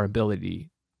to our ability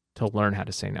to learn how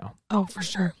to say no. Oh, for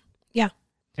sure. Yeah.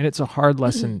 And it's a hard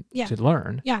lesson Yeah. to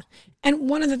learn. Yeah. And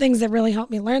one of the things that really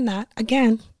helped me learn that,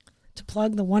 again, to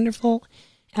plug the wonderful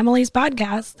Emily's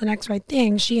podcast, The Next Right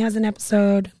Thing, she has an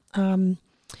episode,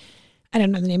 I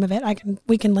don't know the name of it.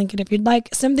 We can link it if you'd like.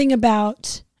 Something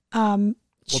about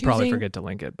We'll probably choosing- forget to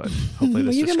link it, but hopefully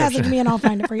this you can description. message me and I'll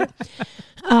find it for you.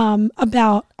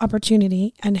 About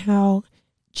opportunity and how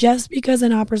just because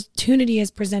an opportunity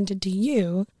is presented to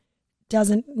you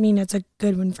doesn't mean it's a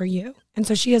good one for you. And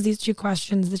so she has these 2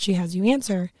 questions that she has you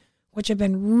answer, which have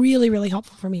been really, really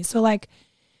helpful for me. So like,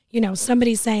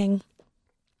 somebody saying,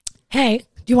 hey,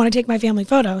 do you want to take my family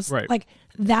photos? Right. Like,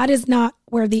 that is not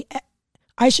where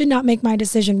I should not make my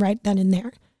decision right then and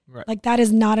there. Right. Like, that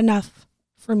is not enough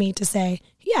for me to say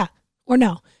yeah or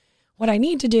no. What I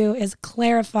need to do is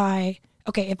clarify,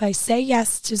 okay, if I say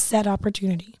yes to said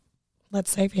opportunity,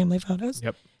 let's say family photos,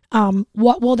 Yep.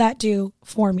 what will that do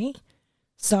for me?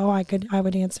 So I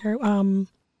would answer, It'll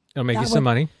make that you some would-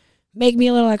 money. make me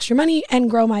a little extra money and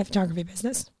grow my photography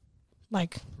business,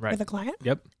 like Right. with a client.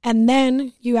 Yep. And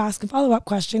then you ask a follow-up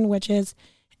question, which is,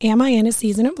 am I in a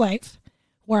season of life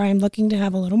where I'm looking to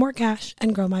have a little more cash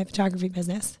and grow my photography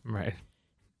business? Right.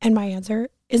 And my answer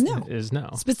is no. Is no.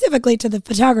 Specifically to the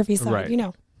photography side, Right.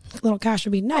 a little cash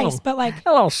would be nice, but like,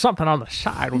 A little something on the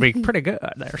side would be pretty good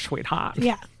there, sweetheart.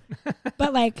 yeah,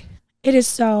 but like, it is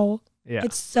so, Yeah.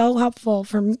 it's so helpful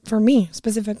for me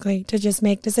specifically to just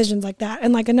make decisions like that.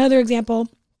 And like another example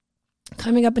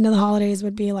coming up into the holidays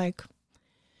would be like,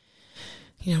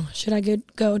 should I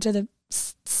go to the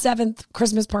 7th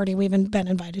Christmas party we've been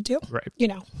invited to? Right.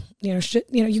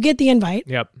 You get the invite.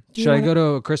 Yep. Do you Should I wanna- go to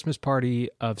a Christmas party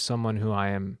of someone who I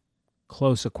am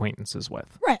close acquaintances with?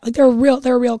 Right. Like they're a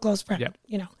real close friend,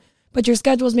 Yep. but your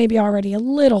schedule's maybe already a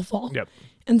little full. Yep.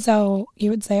 And so you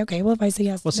would say, okay, well, if I say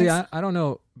yes, Well, to see, this- I don't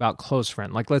know about close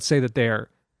friend. Like, let's say that they're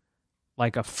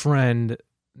like a friend,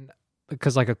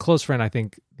 because like a close friend, I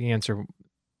think the answer.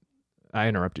 I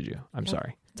interrupted you. I'm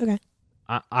sorry. it's okay.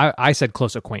 I said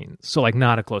close acquaintance, so like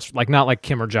not a close, like not like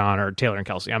Kim or John or Taylor and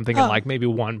Kelsey. I'm thinking Oh. like maybe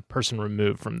one person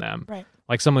removed from them, Right.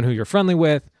 like someone who you're friendly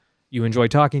with, you enjoy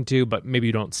talking to, but maybe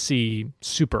you don't see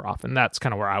super often. That's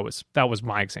kind of where I was. That was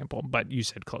my example, but you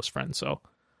said close friend, so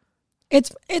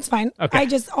It's fine. Okay.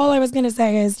 All I was going to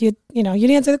say is you'd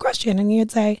answer the question and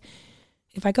you'd say,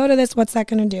 if I go to this, what's that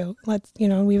going to do?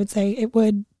 We would say it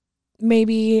would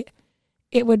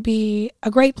be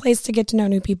a great place to get to know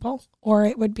new people, or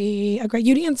it would be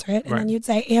you'd answer it. And Right. then you'd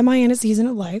say, am I in a season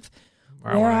of life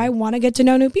where I want to get to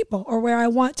know new people, or where I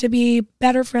want to be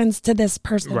better friends to this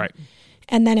person? right.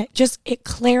 And then it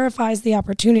clarifies the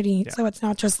opportunity. Yeah. So it's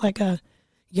not just like a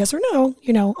yes or no,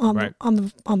 Right. on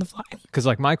the fly. Because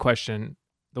like my question,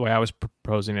 the way I was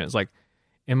proposing it is like,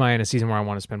 am I in a season where I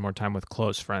want to spend more time with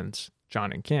close friends,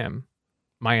 John and Kim?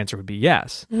 My answer would be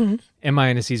yes. Mm-hmm. Am I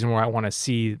in a season where I want to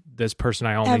see this person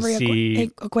I only Every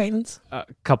see acquaintance. a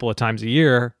couple of times a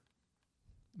year?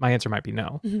 My answer might be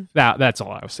no. Mhm. That's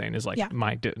all I was saying is like Yeah.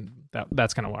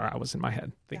 that's kind of where I was in my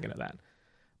head thinking of that.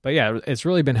 But yeah, it's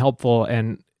really been helpful,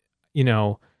 and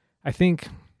I think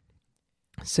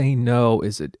saying no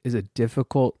is a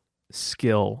difficult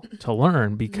skill to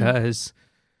learn because,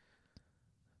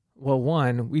 well,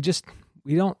 one, we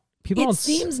don't. People It don't.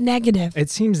 seems negative.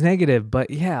 It seems negative, but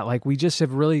yeah, like we just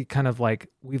have really kind of like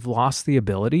we've lost the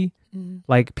ability.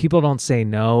 Like people don't say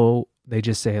no; they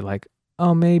just say like,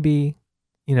 "Oh, maybe,"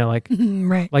 like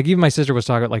Right. like even my sister was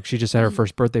talking like she just had her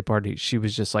first birthday party. She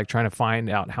was just like trying to find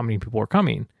out how many people were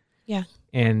coming. Yeah.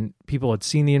 And people had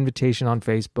seen the invitation on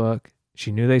Facebook.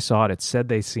 She knew they saw it. It said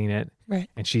they seen it. Right.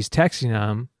 And she's texting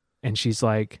them and she's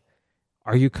like,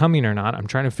 "Are you coming or not? I'm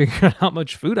trying to figure out how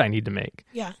much food I need to make."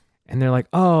 Yeah. And they're like,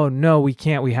 "Oh, no, we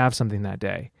can't. We have something that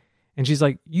day." And she's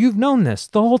like, you've known this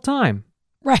the whole time.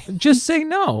 Right. Just say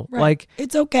no. Right. Like,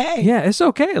 it's okay. Yeah, it's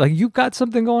okay. Like, you've got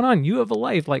something going on. You have a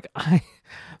life. Like,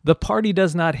 the party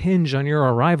does not hinge on your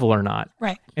arrival or not.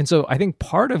 Right. And so I think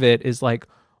part of it is like,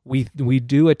 we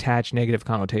do attach negative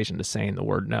connotation to saying the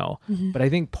word no. Mm-hmm. But I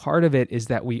think part of it is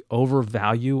that we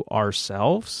overvalue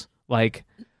ourselves. Like,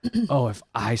 oh, if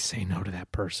I say no to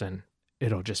that person,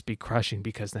 it'll just be crushing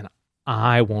because then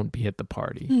I won't be at the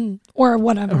party. Or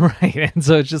whatever. Right. And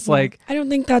so it's just like, I don't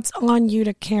think that's on you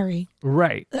to carry.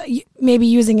 Right. Maybe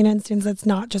using an instance that's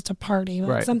not just a party, but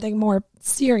Right. something more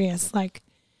serious. Like,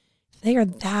 if they are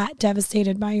that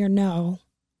devastated by your no,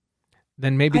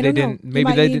 then maybe I they don't know. didn't.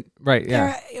 Maybe they didn't. Right.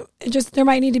 Yeah. There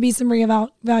might need to be some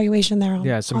reevaluation there.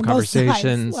 Yeah. Some on both sides.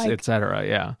 conversations, Like, etc.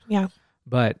 Yeah. yeah.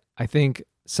 But I think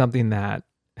something that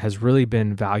has really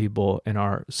been valuable in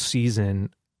our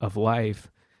season of life,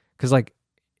 because like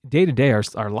day to day,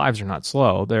 our lives are not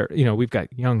slow. They're, we've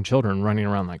got young children running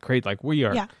around like crazy. Like, we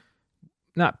are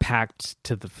not packed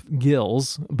to the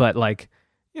gills, but like,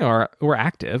 we're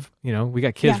active. We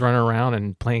got kids running around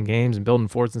and playing games and building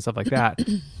forts and stuff like that.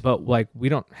 But like, we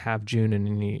don't have June in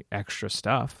any extra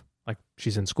stuff. Like,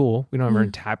 she's in school. We don't have her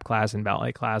in tap class and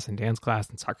ballet class and dance class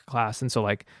and soccer class. And so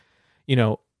like,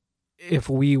 if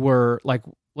we were like,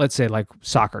 let's say like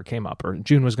soccer came up or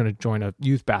June was going to join a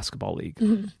youth basketball league.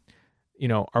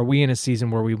 Are we in a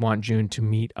season where we want June to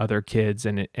meet other kids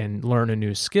and learn a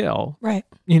new skill? Right.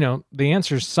 The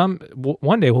answer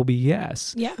one day will be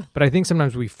yes. Yeah. But I think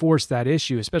sometimes we force that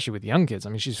issue, especially with young kids. I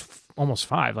mean, she's almost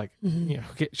 5. Like,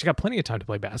 she got plenty of time to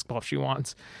play basketball if she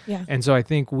wants. Yeah. And so I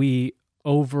think we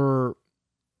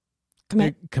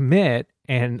commit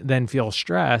and then feel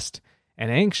stressed and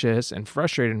anxious and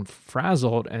frustrated and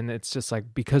frazzled. And it's just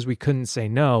like, because we couldn't say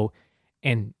no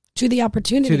and to the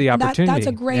opportunity. That's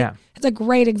a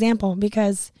great example,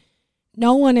 because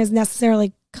no one is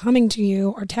necessarily coming to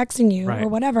you or texting you or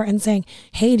whatever and saying,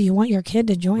 hey, do you want your kid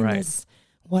to join this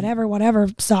whatever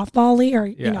softball league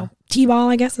or t-ball,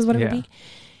 I guess is what it would be.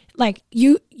 Like,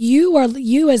 you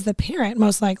as the parent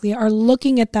most likely are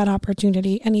looking at that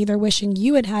opportunity and either wishing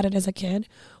you had it as a kid,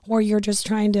 or you're just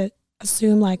trying to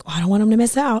assume like, well, I don't want them to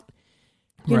miss out,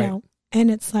 you know. And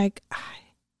it's like,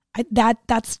 that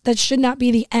should not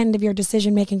be the end of your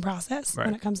decision-making process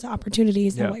when it comes to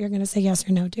opportunities and what you're going to say yes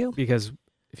or no to. Because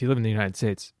if you live in the United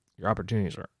States, your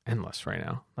opportunities are endless right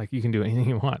now. Like, you can do anything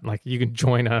you want. Like, you can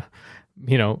join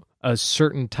a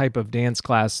certain type of dance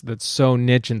class that's so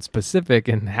niche and specific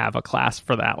and have a class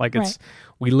for that. Like,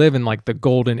 we live in like the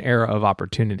golden era of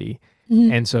opportunity.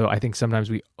 And so I think sometimes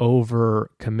we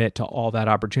overcommit to all that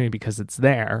opportunity because it's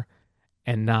there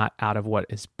and not out of what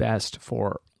is best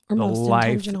for the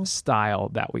lifestyle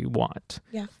that we want.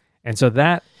 Yeah. And so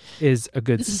that is a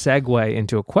good segue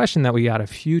into a question that we got a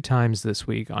few times this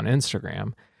week on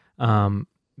Instagram.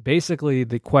 Basically,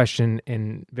 the question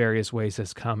in various ways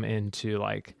has come into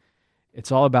like,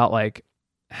 it's all about like,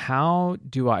 how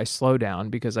do I slow down?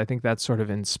 Because I think that's sort of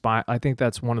I think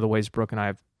that's one of the ways Brooke and I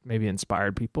have maybe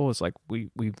inspired people, is like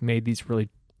we've made these really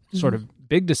sort of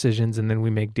big decisions, and then we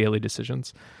make daily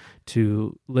decisions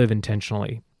to live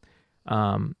intentionally.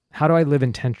 How do I live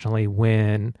intentionally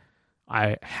when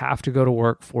I have to go to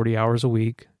work 40 hours a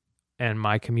week and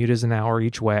my commute is an hour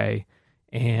each way,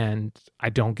 and I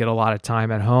don't get a lot of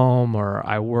time at home, or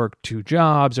I work 2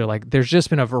 jobs, or like, there's just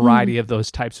been a variety of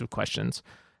those types of questions.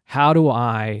 How do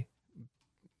I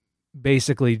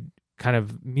basically kind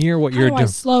of mirror what you're doing? How do I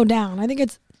slow down? I think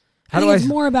it's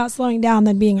more about slowing down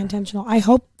than being intentional. I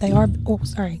hope they are. Oh,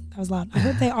 sorry, that was loud. I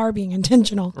hope they are being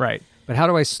intentional. Right. But how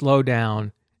do I slow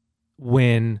down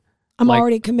when I'm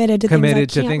already committed to things I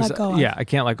can't let go of? Yeah, I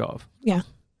can't let go of. Yeah.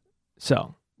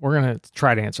 So we're going to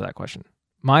try to answer that question.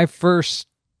 My first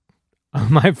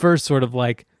sort of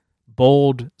like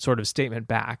bold sort of statement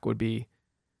back would be,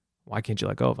 why can't you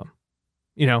let go of them?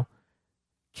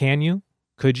 Can you?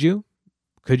 Could you?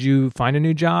 Could you find a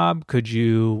new job? Could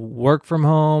you work from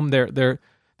home? There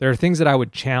are things that I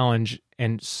would challenge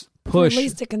and push. At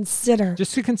least to consider.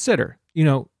 Just to consider.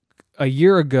 A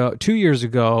year ago, 2 years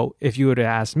ago, if you would have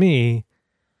asked me,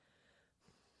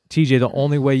 TJ, the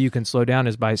only way you can slow down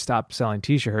is by stop selling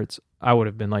t-shirts, I would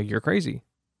have been like, you're crazy.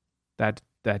 That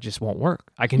just won't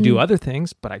work. I can do other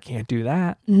things, but I can't do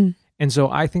that. And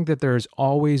so I think that there's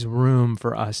always room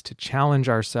for us to challenge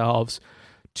ourselves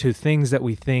to things that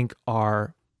we think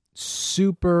are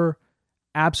super,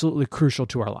 absolutely crucial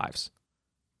to our lives.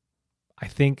 I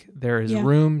think there is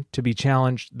room to be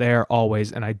challenged there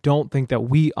always. And I don't think that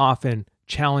we often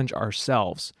challenge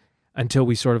ourselves until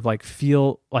we sort of like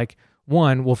feel like,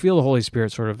 we'll feel the Holy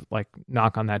Spirit sort of like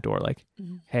knock on that door, like,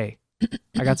 hey,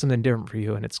 I got something different for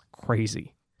you, and it's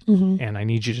crazy. and I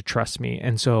need you to trust me.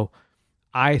 And so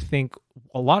I think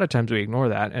a lot of times we ignore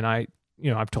that. And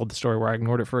I've told the story where I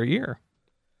ignored it for a year.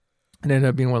 It ended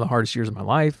up being one of the hardest years of my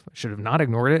life. I should have not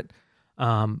ignored it.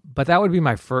 But that would be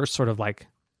my first sort of like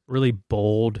really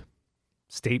bold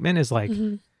statement is like,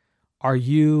 are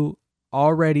you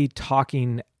already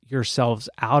talking yourselves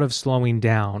out of slowing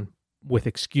down with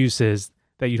excuses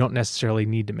that you don't necessarily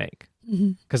need to make?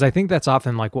 Because I think that's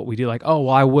often like what we do, like, oh,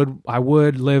 well, I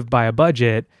would live by a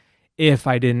budget if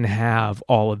I didn't have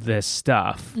all of this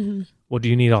stuff. Well, do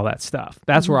you need all that stuff?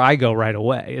 That's where I go right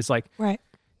away. It's like,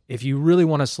 if you really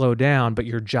want to slow down, but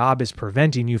your job is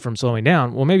preventing you from slowing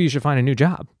down, well, maybe you should find a new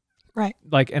job. Right.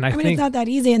 Like, and I mean, think it's not that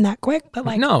easy and that quick, but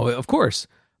like, no, of course.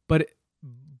 But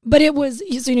it was,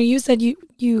 you said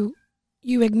you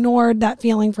ignored that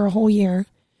feeling for a whole year,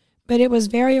 but it was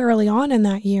very early on in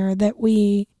that year that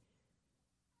we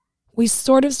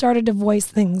sort of started to voice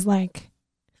things like,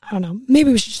 I don't know,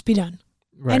 maybe we should just be done.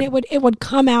 Right. And it would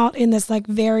come out in this like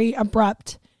very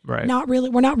abrupt, we're not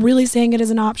really saying it as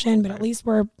an option, but at least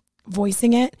we're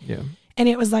voicing it. Yeah. And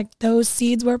it was like those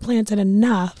seeds were planted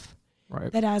enough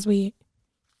that as we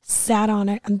sat on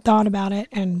it and thought about it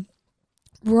and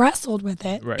wrestled with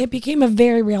it, it became a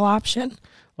very real option.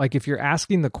 Like if you're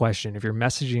asking the question, if you're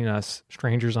messaging us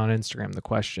strangers on Instagram, the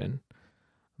question,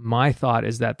 my thought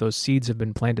is that those seeds have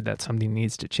been planted that something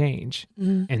needs to change.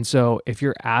 And so if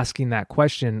you're asking that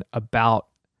question about,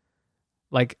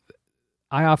 like,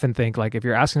 I often think like if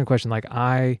you're asking a question like,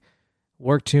 I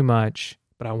work too much,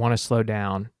 but I want to slow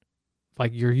down,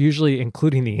 like you're usually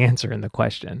including the answer in the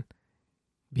question.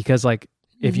 Because like,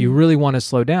 if you really want to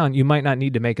slow down, you might not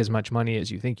need to make as much money as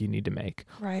you think you need to make.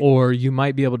 Or you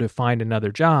might be able to find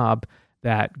another job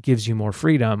that gives you more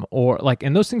freedom, or like,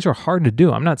 and those things are hard to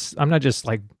do. I'm not just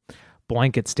like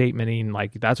blanket statementing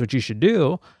like that's what you should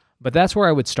do, but that's where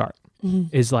I would start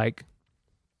is like,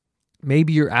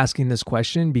 maybe you're asking this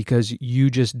question because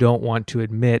you just don't want to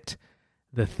admit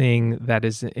the thing that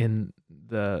is in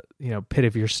the, pit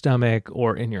of your stomach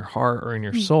or in your heart or in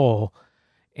your soul.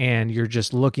 And you're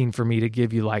just looking for me to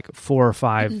give you like 4 or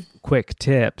 5 quick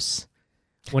tips,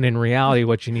 when in reality,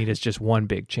 what you need is just one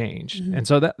big change. And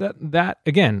so that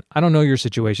again, I don't know your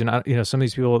situation. Some of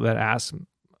these people that ask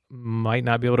might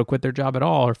not be able to quit their job at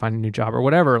all or find a new job or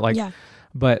whatever. Like,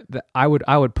 but I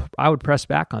would press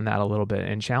back on that a little bit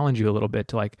and challenge you a little bit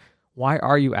to like, why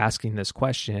are you asking this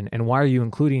question, and why are you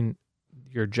including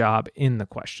your job in the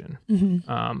question?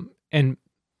 And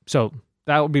so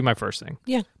that would be my first thing.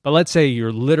 Yeah. But let's say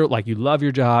you're literally like, you love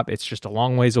your job. It's just a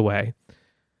long ways away,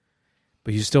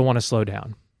 but you still want to slow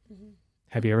down.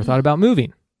 Have you ever thought about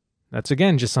moving? That's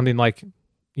again, just something like,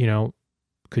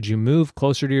 could you move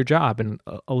closer to your job and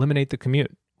eliminate the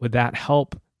commute? Would that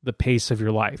help the pace of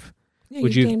your life? Yeah,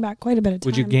 would you gain back quite a bit of time?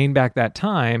 Would you gain back that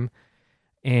time?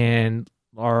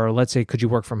 Or let's say, could you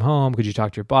work from home? Could you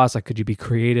talk to your boss? Like, could you be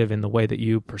creative in the way that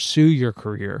you pursue your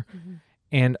career?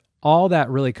 And all that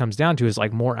really comes down to is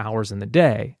like more hours in the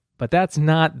day, but that's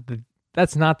not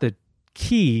the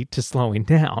key to slowing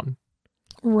down.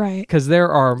 Right. Because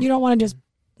you don't want to just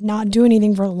not do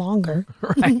anything for longer.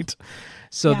 Right.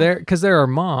 So there are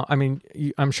moms, I mean,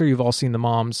 I'm sure you've all seen the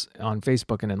moms on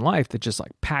Facebook and in life that just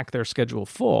like pack their schedule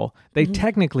full. They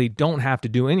technically don't have to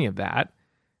do any of that,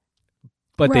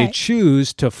 but they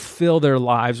choose to fill their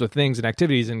lives with things and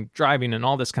activities and driving and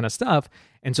all this kind of stuff.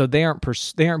 And so they aren't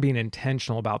being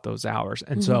intentional about those hours.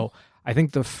 And so I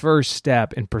think the first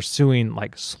step in pursuing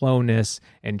like slowness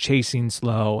and chasing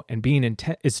slow and being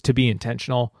is to be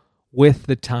intentional with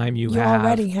the time you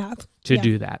already have to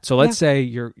do that. So let's say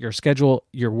your schedule,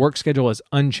 your work schedule is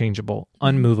unchangeable,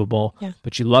 unmovable,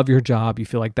 but you love your job. You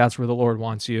feel like that's where the Lord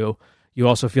wants you. You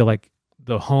also feel like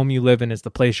the home you live in is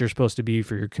the place you're supposed to be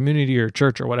for your community or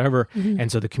church or whatever.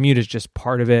 And so the commute is just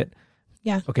part of it.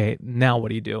 Yeah. Okay, now what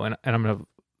do you do? And I'm going to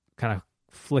kind of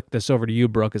flick this over to you,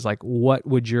 Brooke, is like, what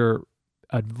would your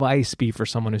advice be for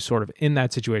someone who's sort of in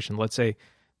that situation? Let's say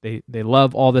they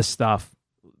love all this stuff.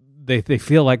 They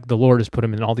feel like the Lord has put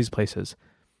them in all these places,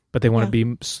 but they want to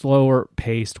be slower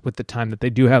paced with the time that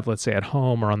they do have, let's say at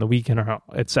home or on the weekend or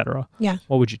et cetera. Yeah.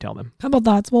 What would you tell them? A couple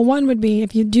thoughts. Well, one would be,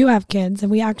 if you do have kids,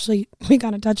 and we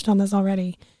kind of touched on this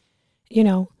already,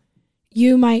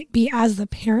 you might be, as the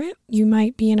parent, you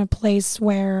might be in a place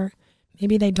where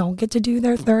maybe they don't get to do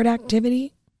their third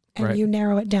activity, and you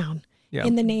narrow it down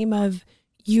in the name of,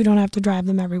 you don't have to drive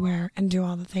them everywhere and do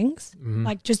all the things.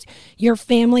 Like, just your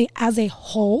family as a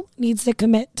whole needs to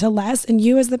commit to less. And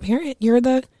you as the parent, you're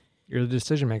the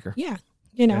decision maker. Yeah.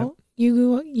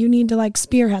 You need to like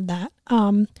spearhead that.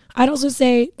 I'd also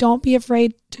say, don't be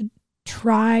afraid to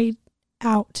try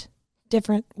out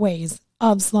different ways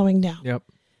of slowing down. Yep.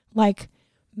 Like,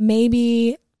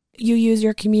 maybe you use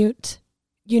your commute,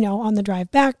 on the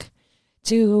drive back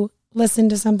to listen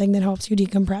to something that helps you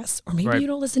decompress. Or maybe you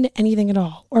don't listen to anything at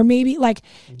all. Or maybe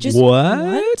just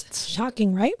what?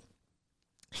 Shocking, right?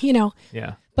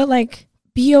 Yeah. But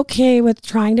be okay with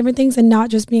trying different things and not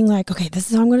just being like, okay, this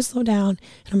is how I'm going to slow down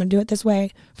and I'm going to do it this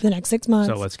way for the next 6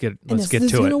 months. So let's get to it. This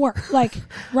is going to work. Right.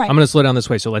 I'm going to slow down this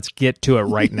way. So let's get to it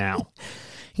right now.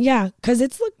 Yeah. Cause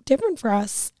it's looked different for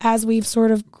us as we've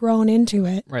sort of grown into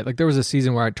it. Right. Like there was a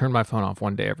season where I turned my phone off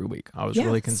one day every week. I was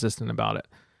really consistent about it.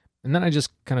 And then I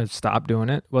just kind of stopped doing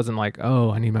it. It wasn't like,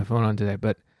 oh, I need my phone on today.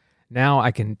 But now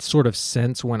I can sort of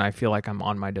sense when I feel like I'm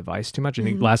on my device too much.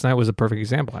 And last night was a perfect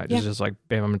example. I just like,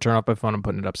 babe, I'm going to turn off my phone and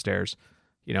putting it upstairs.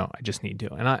 I just need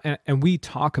to. And we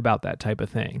talk about that type of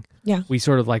thing. Yeah. We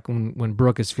sort of like when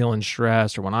Brooke is feeling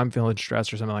stressed or when I'm feeling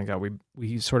stressed or something like that,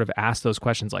 we sort of ask those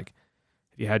questions like,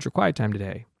 have you had your quiet time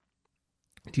today?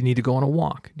 Do you need to go on a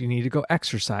walk? Do you need to go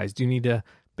exercise? Do you need to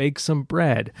bake some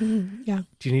bread? Yeah.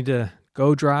 Do you need to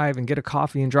go drive and get a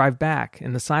coffee and drive back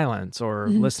in the silence or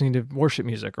listening to worship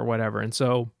music or whatever? And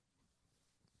so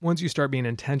once you start being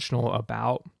intentional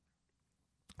about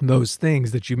those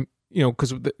things that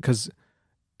because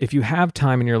if you have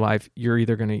time in your life, you're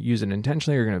either going to use it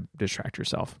intentionally or you're going to distract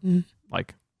yourself.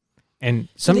 And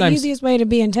sometimes the easiest way to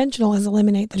be intentional is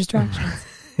eliminate the distractions.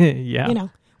 Yeah.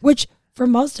 Which for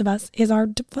most of us is our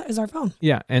phone.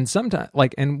 Yeah. And sometimes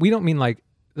and we don't mean like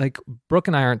Brooke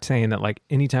and I aren't saying that like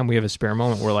anytime we have a spare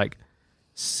moment, we're like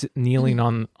kneeling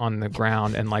on the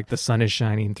ground and like the sun is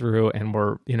shining through and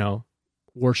we're,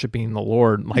 worshiping the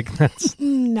Lord. Like that's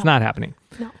it's not happening.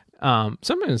 No.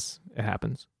 Sometimes it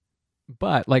happens,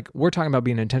 but like we're talking about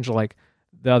being intentional. Like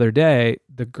the other day,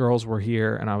 the girls were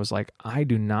here and I was like, I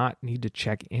do not need to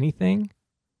check anything.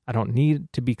 I don't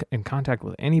need to be in contact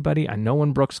with anybody. I know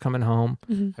when Brooke's coming home.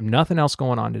 I have nothing else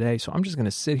going on today. So I'm just going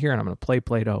to sit here and I'm going to play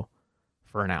Play-Doh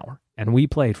for an hour. And we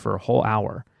played for a whole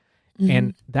hour.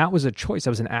 And that was a choice. That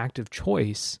was an active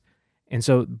choice. And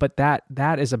so, but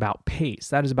that is about pace.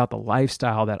 That is about the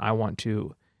lifestyle that I want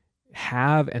to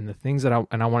have and the things that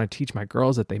I want to teach my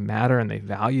girls that they matter and they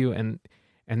value. And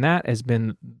that has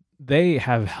been, they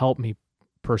have helped me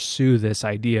pursue this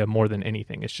idea more than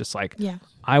anything. It's just like,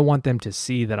 I want them to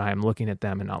see that I am looking at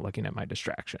them and not looking at my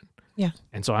distraction. Yeah.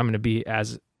 And so I'm going to be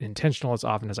as intentional as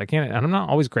often as I can. And I'm not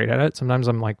always great at it. Sometimes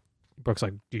I'm like, Brooke's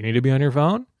like, do you need to be on your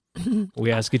phone?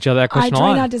 We ask each other that question I a lot.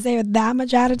 try not to say it with that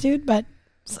much attitude, but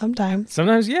sometimes.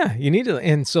 Sometimes, yeah, you need to.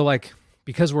 And so like,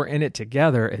 because we're in it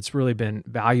together, it's really been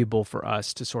valuable for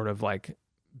us to sort of like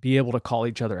be able to call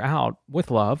each other out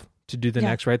with love to do the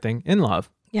next right thing in love.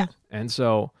 Yeah. And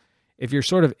so if you're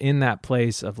sort of in that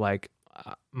place of like,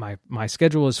 my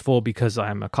schedule is full because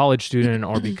I'm a college student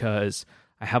or because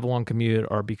I have a long commute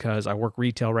or because I work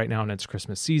retail right now and it's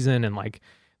Christmas season and like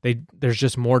there's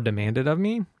just more demanded of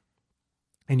me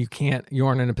and you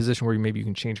aren't in a position where maybe you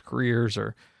can change careers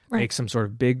or make some sort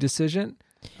of big decision.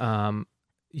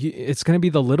 It's going to be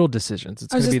the little decisions.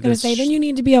 I was just going to say, then you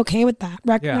need to be okay with that.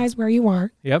 Recognize where you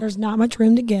are. Yep. There's not much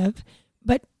room to give,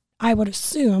 but I would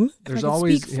assume, if I could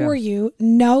speak for you,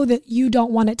 know that you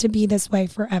don't want it to be this way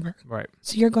forever. Right.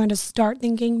 So you're going to start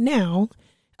thinking now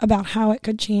about how it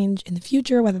could change in the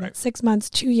future, whether that's 6 months,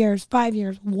 2 years, 5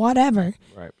 years, whatever.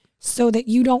 Right. So that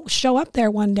you don't show up there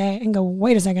one day and go,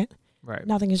 wait a second. Right.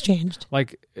 Nothing has changed.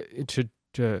 Like to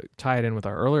tie it in with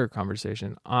our earlier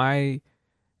conversation, I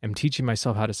am teaching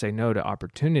myself how to say no to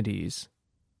opportunities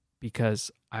because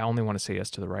I only want to say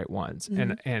yes to the right ones.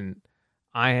 And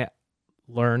I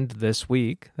learned this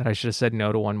week that I should have said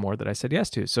no to one more that I said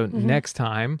yes to. So next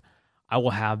time I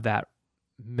will have that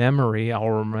memory. I'll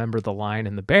remember the lion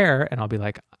and the bear and I'll be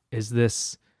like, is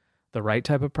this the right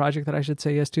type of project that I should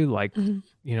say yes to? Like,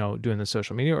 doing the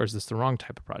social media, or is this the wrong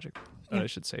type of project that I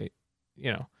should say,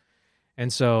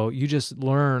 And so you just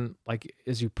learn, like,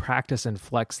 as you practice and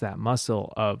flex that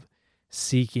muscle of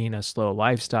seeking a slow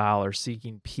lifestyle or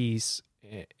seeking peace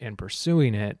and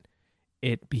pursuing it,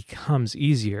 it becomes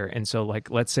easier. And so, like,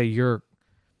 let's say you're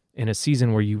in a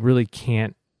season where you really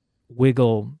can't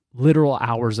wiggle literal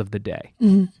hours of the day.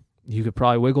 You could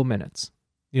probably wiggle minutes,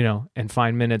 and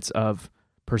find minutes of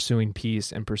pursuing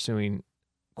peace and pursuing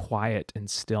quiet and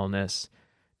stillness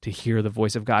to hear the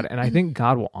voice of God. And I think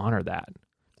God will honor that.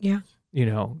 Yeah.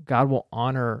 God will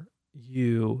honor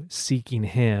you seeking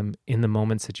him in the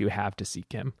moments that you have to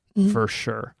seek him, for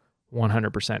sure,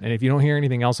 100%. And if you don't hear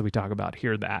anything else that we talk about,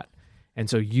 hear that. And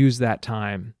so use that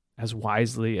time as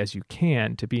wisely as you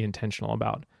can to be intentional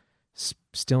about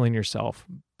stilling yourself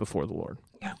before the Lord.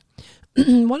 Yeah.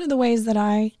 One of the ways that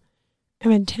I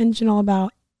am intentional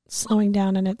about slowing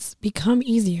down, and it's become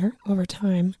easier over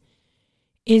time,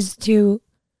 is to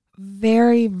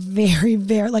very, very,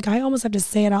 very, like I almost have to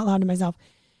say it out loud to myself,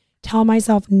 tell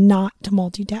myself not to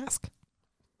multitask.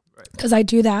 Because I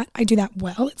do that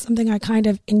well. It's something I kind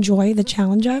of enjoy the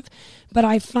challenge of, but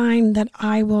I find that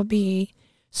I will be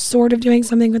sort of doing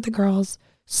something with the girls,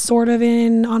 sort of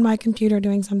on my computer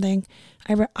doing something.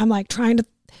 I'm like trying to,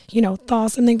 thaw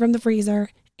something from the freezer.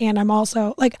 And I'm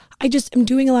also like, I just am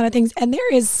doing a lot of things. And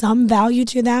there is some value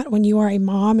to that when you are a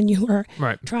mom and you are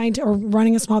trying to, or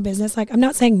running a small business. Like, I'm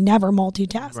not saying never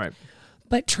multitask,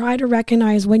 but try to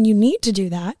recognize when you need to do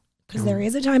that, because there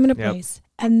is a time and a place.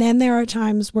 And then there are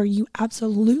times where you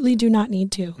absolutely do not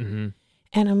need to. Mm-hmm.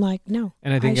 And I'm like, no,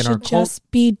 and I think I should just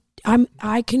be,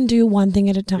 I can do one thing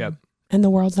at a time and the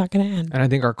world's not going to end. And I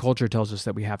think our culture tells us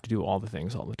that we have to do all the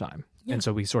things all the time. Yeah. And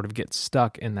so we sort of get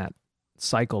stuck in that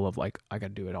cycle of like, I got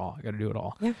to do it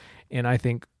all. Yeah. And I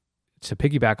think to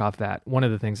piggyback off that, one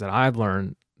of the things that I've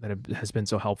learned that has been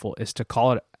so helpful is to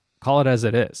call it as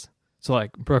it is. So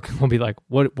like Brooke will be like,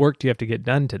 what work do you have to get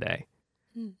done today?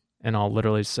 And I'll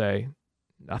literally say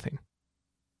nothing.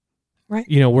 Right.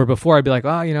 Where before I'd be like, oh,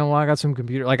 I got some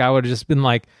computer. Like I would have just been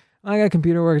like, I got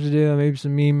computer work to do, maybe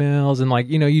some emails. And like,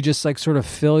 you just like sort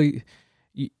of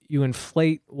you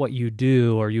inflate what you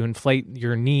do, or you inflate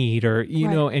your need, or,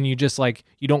 know, and you just like,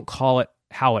 you don't call it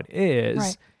how it is.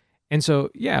 Right. And so,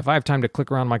 yeah, if I have time to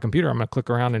click around my computer, I'm going to click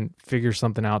around and figure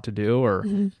something out to do, or,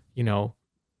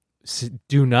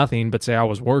 do nothing, but say I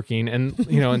was working. And,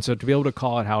 and so to be able to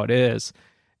call it how it is.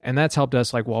 And that's helped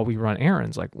us, like, while we run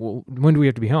errands, like, well, when do we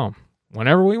have to be home?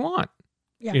 Whenever we want,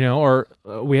 or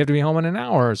we have to be home in an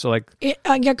hour. So like,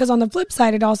 because on the flip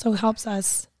side, it also helps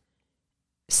us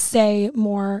say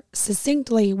more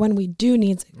succinctly when we do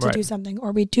need to do something,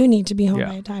 or we do need to be home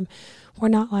by a time. We're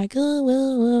not like, oh,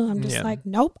 well, I'm just like,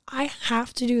 nope, I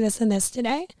have to do this and this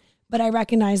today, but I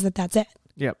recognize that that's it.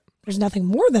 Yep. There's nothing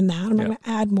more than that. I'm not going to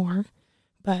add more,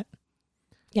 but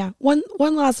yeah. One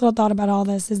last little thought about all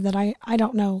this is that I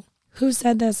don't know who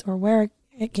said this or where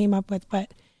it came up with,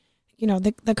 but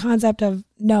the concept of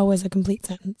no is a complete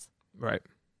sentence. Right.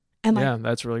 And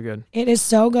that's really good. It is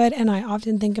so good. And I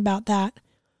often think about that,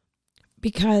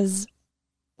 because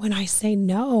when I say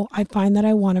no, I find that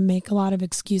I want to make a lot of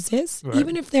excuses,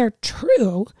 even if they're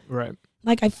true. Right.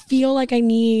 Like I feel like I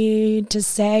need to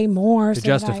say more to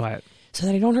justify it, so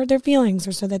that I don't hurt their feelings,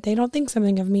 or so that they don't think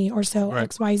something of me, or so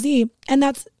XYZ. And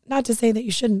that's not to say that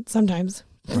you shouldn't sometimes.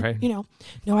 Right. No,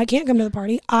 I can't come to the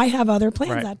party. I have other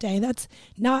plans that day. That's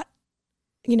not,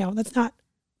 that's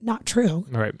not true.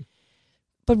 Right.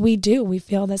 But we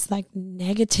feel this like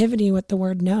negativity with the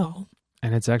word no.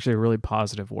 And it's actually a really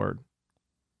positive word.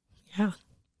 Yeah.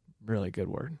 Really good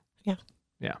word. Yeah.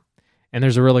 Yeah. And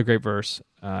there's a really great verse.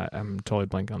 I'm totally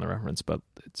blanking on the reference, but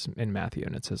it's in Matthew,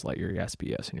 and it says, let your yes be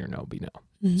yes and your no be no.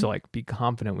 Mm-hmm. So like, be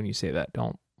confident when you say that.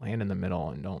 Don't land in the middle,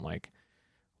 and don't like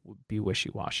be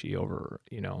wishy-washy over,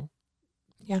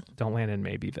 don't land in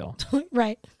Maybeville.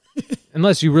 Right.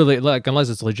 Unless you really unless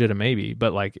it's legit a maybe,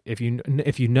 but like if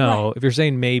you're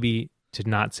saying maybe to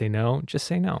not say no, just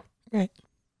say no. Right.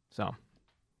 So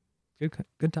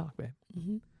good talk, babe.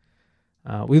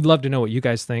 Mm-hmm. We'd love to know what you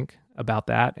guys think about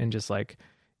that, and just like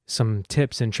some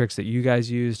tips and tricks that you guys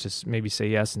use to maybe say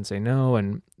yes and say no.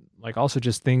 And like also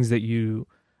just things that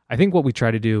I think what we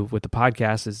try to do with the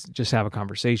podcast is just have a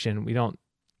conversation. We don't,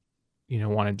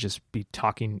 want to just be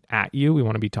talking at you. We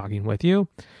want to be talking with you.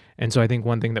 And so I think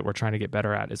one thing that we're trying to get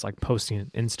better at is like posting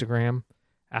an Instagram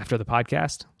after the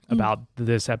podcast about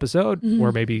this episode,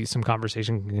 where maybe some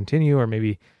conversation can continue, or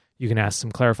maybe you can ask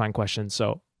some clarifying questions.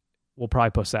 So we'll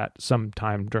probably post that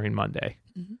sometime during Monday.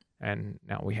 Mm-hmm. And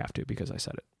now we have to, because I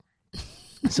said it.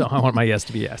 So I want my yes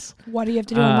to be yes. What do you have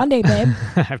to do on Monday, babe?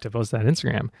 I have to post that on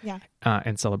Instagram. Yeah.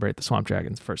 And celebrate the Swamp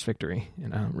Dragon's first victory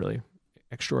in a really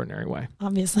extraordinary way.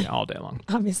 Obviously. Yeah, all day long.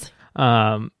 Obviously.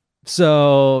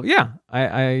 So yeah,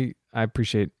 I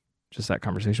appreciate just that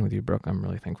conversation with you, Brooke. I'm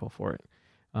really thankful for it.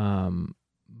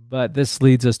 But this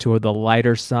leads us to the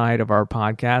lighter side of our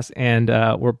podcast, and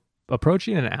we're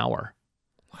approaching an hour.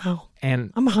 Wow.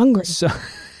 And I'm hungry. So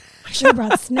I should have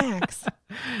brought snacks.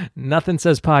 Nothing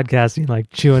says podcasting like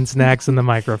chewing snacks in the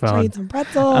microphone. Eat some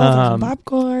pretzels, some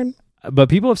popcorn. But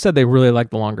people have said they really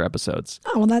like the longer episodes.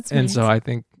 Oh, well, that's and nice. So I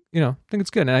think it's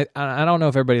good. And I don't know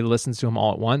if everybody listens to them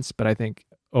all at once, but I think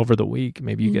over the week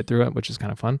maybe you get through it, which is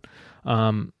kind of fun.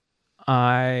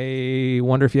 I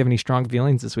wonder if you have any strong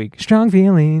feelings this week. Strong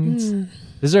feelings.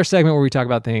 This is our segment where we talk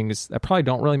about things that probably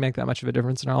don't really make that much of a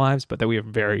difference in our lives, but that we have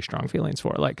very strong feelings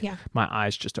for. Like my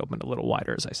eyes just opened a little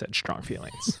wider as I said strong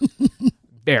feelings.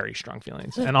 Very strong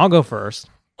feelings. And I'll go first.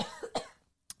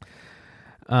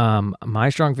 My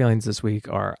strong feelings this week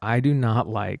are I do not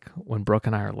like when Brooke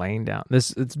and I are laying down.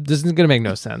 This is going to make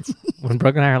no sense. When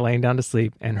Brooke and I are laying down to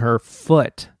sleep and her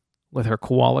foot with her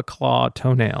koala claw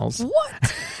toenails.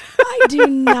 What? I do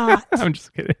not. I'm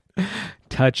just kidding.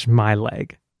 Touch my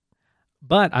leg.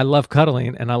 But I love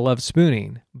cuddling and I love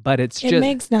spooning. But it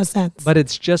makes no sense. But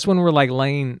it's just when we're like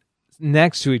laying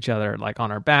next to each other, like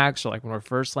on our backs, or like when we're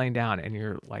first laying down and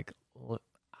you're like,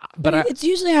 but it's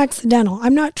usually accidental.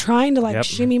 I'm not trying to like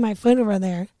shimmy my foot over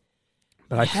there.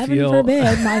 But Heaven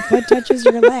forbid my foot touches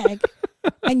your leg.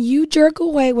 And you jerk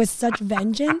away with such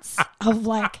vengeance of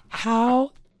like,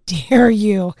 how dare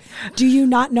you? Do you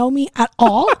not know me at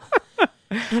all?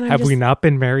 Have we not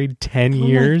been married 10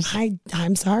 years? Like,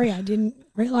 I'm sorry. I didn't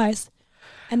realize.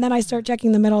 And then I start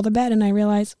checking the middle of the bed and I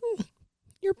realize,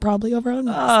 you're probably over on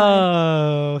my side.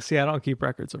 Oh, see, I don't keep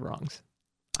records of wrongs.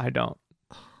 I don't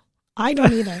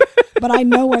either. But I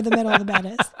know where the middle of the bed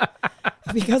is.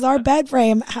 Because our bed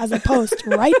frame has a post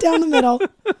right down the middle.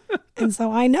 And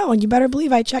so I know. And you better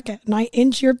believe I check it. And I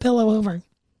inch your pillow over.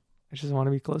 I just want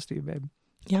to be close to you, babe.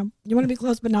 Yeah. You want to be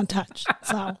close but not touch.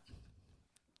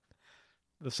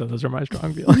 So those are my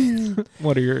strong feelings.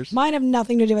 What are yours? Mine have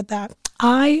nothing to do with that.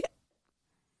 I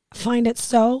find it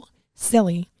so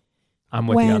silly. I'm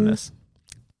with you on this.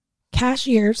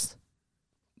 Cashiers,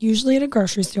 usually at a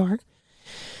grocery store,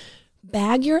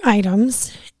 bag your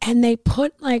items and they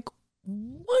put like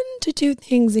 1 to 2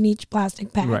 things in each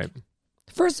plastic bag. Right.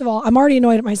 First of all, I'm already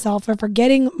annoyed at myself for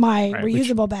forgetting my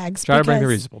reusable bags. Try to bring the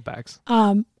reusable bags.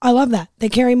 I love that. They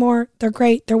carry more. They're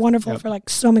great. They're wonderful for like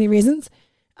so many reasons.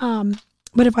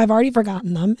 But if I've already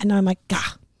forgotten them and I'm like,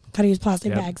 gotta use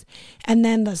plastic bags. And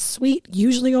then the sweet,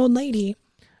 usually old lady.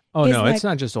 Oh, no, it's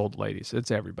not just old ladies.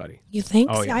 It's everybody. You think?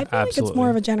 Oh, yeah, I feel like it's more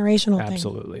of a generational thing.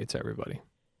 Absolutely. It's everybody.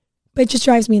 But it just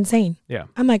drives me insane. Yeah.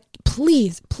 I'm like,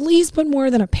 please put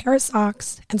more than a pair of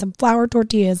socks and some flour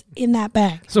tortillas in that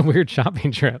bag. It's a weird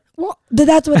shopping trip. Well,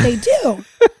 that's what they do.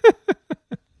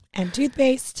 And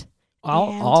toothpaste.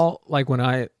 I'll like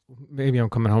when maybe I'm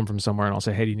coming home from somewhere and I'll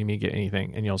say, hey, do you need me to get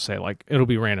anything? And you'll say like, it'll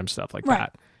be random stuff like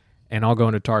that. And I'll go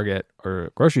into Target or a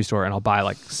grocery store and I'll buy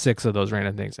like 6 of those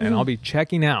random things. And I'll be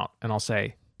checking out and I'll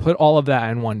say, put all of that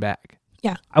in one bag.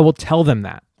 Yeah. I will tell them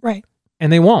that. Right.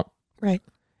 And they won't. Right.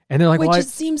 And they're like, which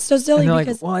just seems so silly. And they're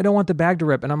like, well, I don't want the bag to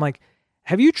rip. And I'm like,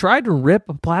 have you tried to rip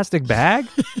a plastic bag?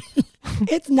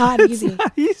 It's not easy. It's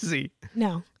not easy.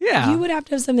 No. Yeah. You would have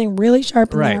to have something really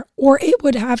sharp in there, or it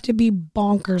would have to be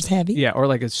bonkers heavy. Yeah, or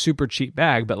like a super cheap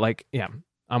bag, but like, yeah,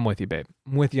 I'm with you, babe.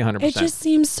 I'm with you 100%. It just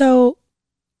seems so,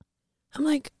 I'm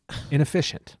like...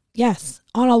 inefficient. Yes,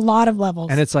 on a lot of levels.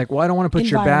 And it's like, well, I don't want to put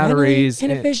your batteries...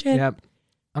 Inefficient. Yep.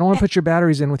 I don't want to put your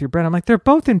batteries in with your bread. I'm like, they're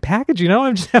both in packaging. I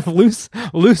don't just have loose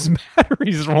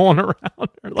batteries rolling around.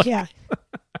 Like, yeah.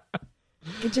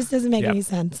 It just doesn't make any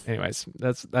sense. Anyways,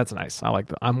 that's nice. I like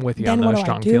that. I'm with you then on those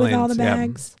strong feelings. Then what do I do with all the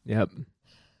bags? Yep.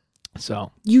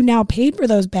 So you now paid for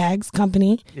those bags,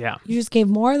 company. Yeah. You just gave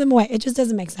more of them away. It just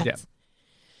doesn't make sense. Yeah.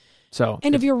 So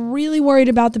and if you're really worried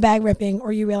about the bag ripping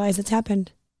or you realize it's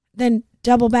happened, then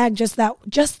double bag just that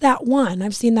one.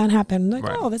 I've seen that happen. Like,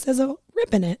 oh, this has a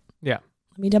rip in it. Yeah.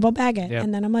 Let me double bag it. Yep.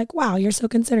 And then I'm like, wow, you're so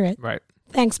considerate. Right.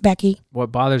 Thanks, Becky.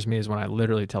 What bothers me is when I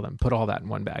literally tell them, put all that in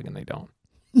one bag and they don't.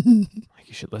 Like,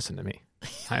 you should listen to me.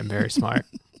 I am very smart.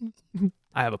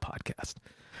 I have a podcast.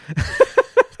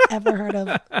 Ever heard of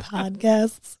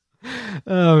podcasts?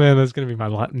 Oh, man, that's going to be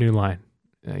my new line.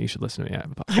 You should listen to me. I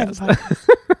have a podcast. I have a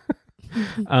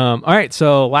podcast. All right,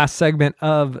 so last segment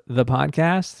of the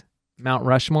podcast, Mount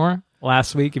Rushmore.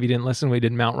 Last week, if you didn't listen, we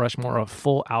did Mount Rushmore of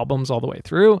full albums all the way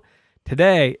through.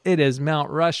 Today, it is Mount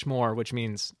Rushmore, which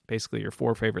means basically your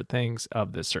 4 favorite things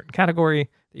of this certain category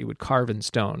that you would carve in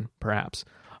stone, perhaps.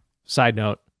 Side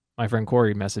note, my friend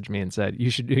Corey messaged me and said,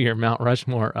 you should do your Mount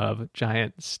Rushmore of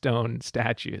giant stone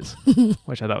statues,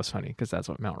 which I thought was funny because that's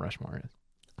what Mount Rushmore is.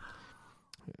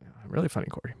 Yeah, really funny,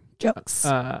 Corey. Jokes.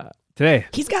 Today.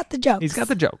 He's got the jokes. He's got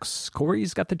the jokes.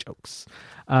 Corey's got the jokes.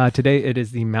 Today, it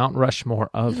is the Mount Rushmore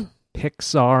of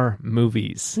Pixar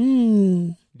movies. Do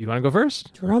you want to go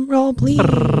first? Drum roll, please.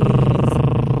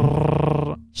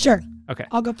 Sure. Okay.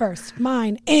 I'll go first.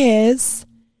 Mine is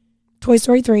Toy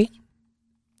Story 3.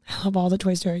 I love all the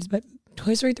Toy Stories, but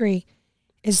Toy Story 3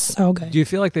 is so good. Do you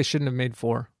feel like they shouldn't have made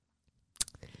 4?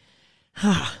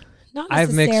 Not necessarily. I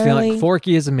have mixed feelings.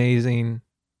 Forky is amazing.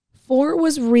 4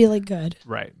 was really good.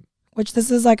 Right. Which this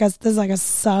is like a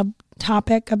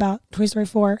subtopic about Toy Story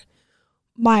 4.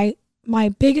 My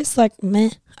biggest meh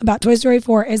about Toy Story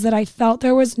 4 is that I felt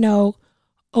there was no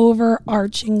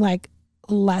overarching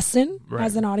lesson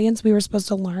as an audience we were supposed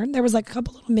to learn. There was a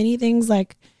couple little mini things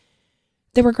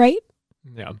they were great,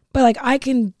 Yeah. But like I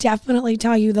can definitely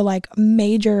tell you the like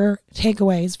major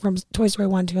takeaways from Toy Story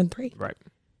 1, 2, and 3. Right.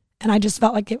 And I just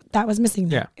felt like that was missing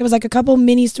there. Yeah. It was like a couple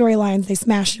mini storylines they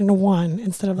smashed into one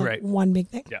instead of like Right. one big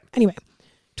thing. Yeah. Anyway,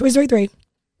 Toy Story 3,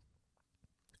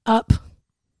 up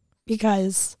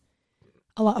because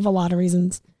a lot of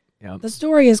reasons. Yeah. The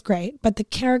story is great, but the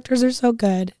characters are so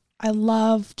good. I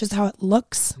love just how it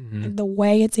looks, Mm-hmm. like the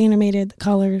way it's animated, the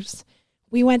colors.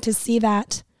 We went to see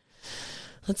that.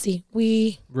 Let's see.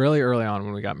 We Really early on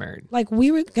when we got married.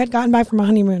 had gotten back from a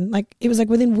honeymoon. Like it was like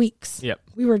within weeks. Yep.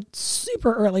 We were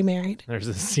super early married. There's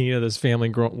a scene of this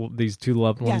family, these two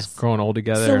loved ones Yes. growing old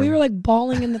together. So we were like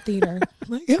bawling in the theater.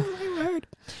 Like, oh my word.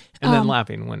 and then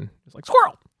laughing when it's like,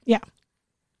 squirrel. Yeah.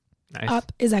 Nice.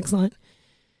 Up is excellent.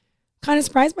 Kind of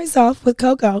surprised myself with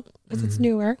Coco because it's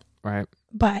newer, Right.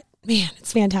 but man,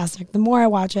 it's fantastic. The more I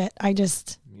watch it,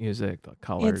 Music, the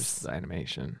colors, It's- the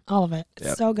animation. all of it. It's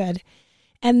Yep. so good.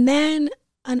 And then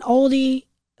an oldie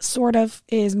sort of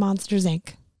is Monsters,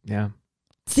 Inc. Yeah.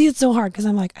 See, it's so hard because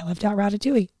I'm like, I left out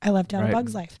Ratatouille. I left out Right. A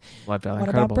Bug's Life. Left out What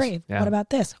Incredibles. about Brave? Yeah. What about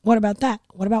this? What about that?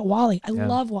 What about Wall-E? I Yeah.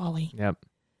 love Wall-E. Yep.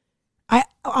 I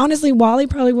honestly, Wall-E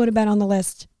probably would have been on the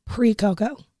list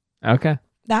pre-Coco. Okay.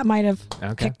 That might have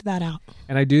Okay. kicked that out.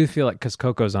 And I do feel like, because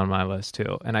Coco's on my list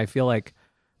too, and I feel like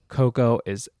Coco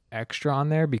is extra on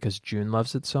there because June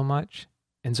loves it so much.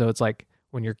 And so it's like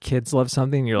when your kids love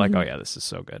something, you're like, Mhm. oh yeah, this is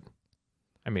so good.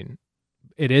 I mean,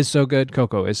 it is so good.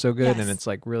 Coco is so good. Yes. And it's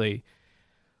like really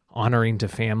honoring to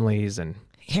families and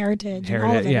Heritage and all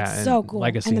of Heritage, it. yeah, It's so and cool.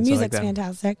 legacy And the and stuff like music's that.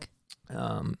 fantastic.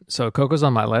 So Coco's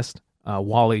on my list.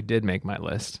 Wall-E did make my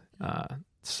list.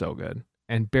 So good.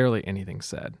 And barely anything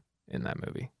said in that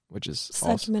movie, which is Such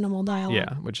also, minimal dialogue.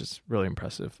 yeah, which is really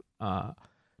impressive.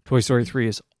 Toy Story 3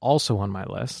 is also on my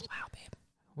list. Wow,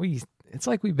 babe. It's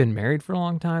like we've been married for a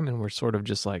long time and we're sort of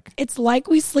just like, It's like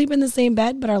we sleep in the same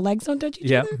bed, but our legs don't touch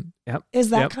each yep, other. yep.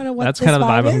 Is that yep. kind of what That's this kind of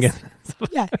the vibe is? I'm getting.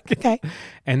 Yeah. Okay.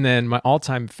 And then my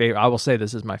all-time favorite, I will say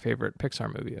this is my favorite Pixar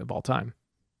movie of all time,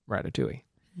 Ratatouille.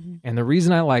 Mhm. And the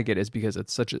reason I like it is because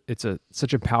it's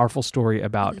such a powerful story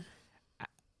about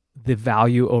the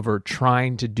value over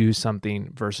trying to do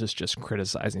something versus just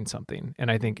criticizing something. And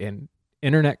I think in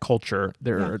internet culture,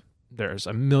 there's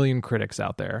a million critics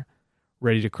out there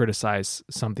ready to criticize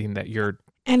something that you're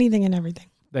Anything and everything.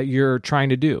 trying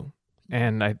to do.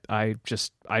 And I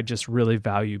just really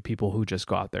value people who just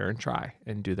go out there and try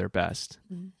and do their best.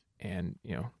 Mhm. And,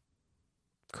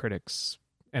 critics,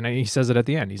 and he says it at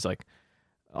the end, he's like,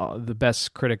 the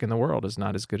best critic in the world is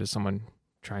not as good as someone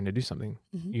trying to do something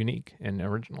Mhm. unique and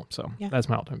original. So Yeah. that's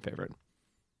my all-time favorite.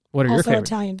 What are your Also, favorites?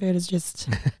 Italian food is just.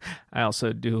 I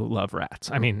also do love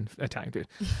rats. I mean, Italian food.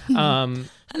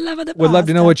 I love it. Would love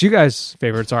to know what you guys'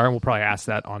 favorites are, and we'll probably ask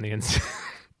that on the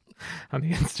on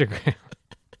the Instagram.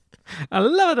 I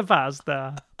love the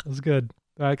pasta. That was good.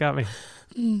 That got me.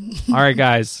 All right,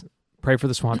 guys. Pray for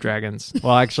the swamp dragons.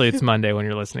 Well, actually, it's Monday when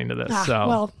you're listening to this, so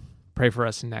well, pray for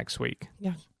us next week.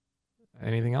 Yeah.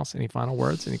 Anything else? Any final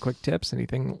words? Any quick tips?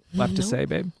 Anything left to No. say,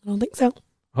 babe? I don't think so.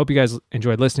 Hope you guys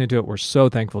enjoyed listening to it. We're so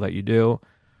thankful that you do.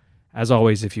 As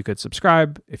always, if you could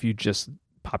subscribe, if you just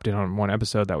popped in on one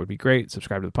episode, that would be great.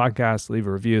 Subscribe to the podcast, leave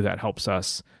a review. That helps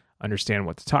us understand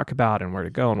what to talk about and where to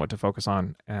go and what to focus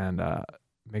on. And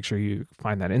make sure you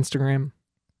find that Instagram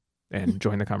and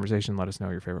join the conversation. Let us know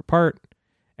your favorite part.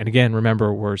 And again,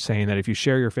 remember, we're saying that if you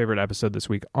share your favorite episode this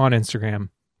week on Instagram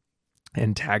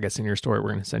and tag us in your story, we're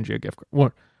going to send you a gift card.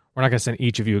 We're not going to send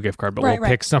each of you a gift card, but Right, we'll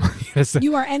pick some of you to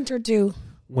You are entered to.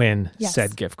 win Yes.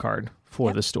 said gift card for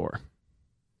Yep. the store.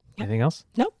 Yep. Anything else?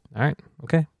 Nope. All right.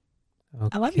 Okay.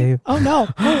 I love you. Oh, no.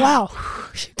 Oh, wow.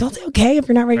 Don't say okay if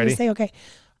you're not ready Ready? to say okay.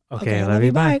 Okay. I love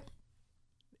you. Bye.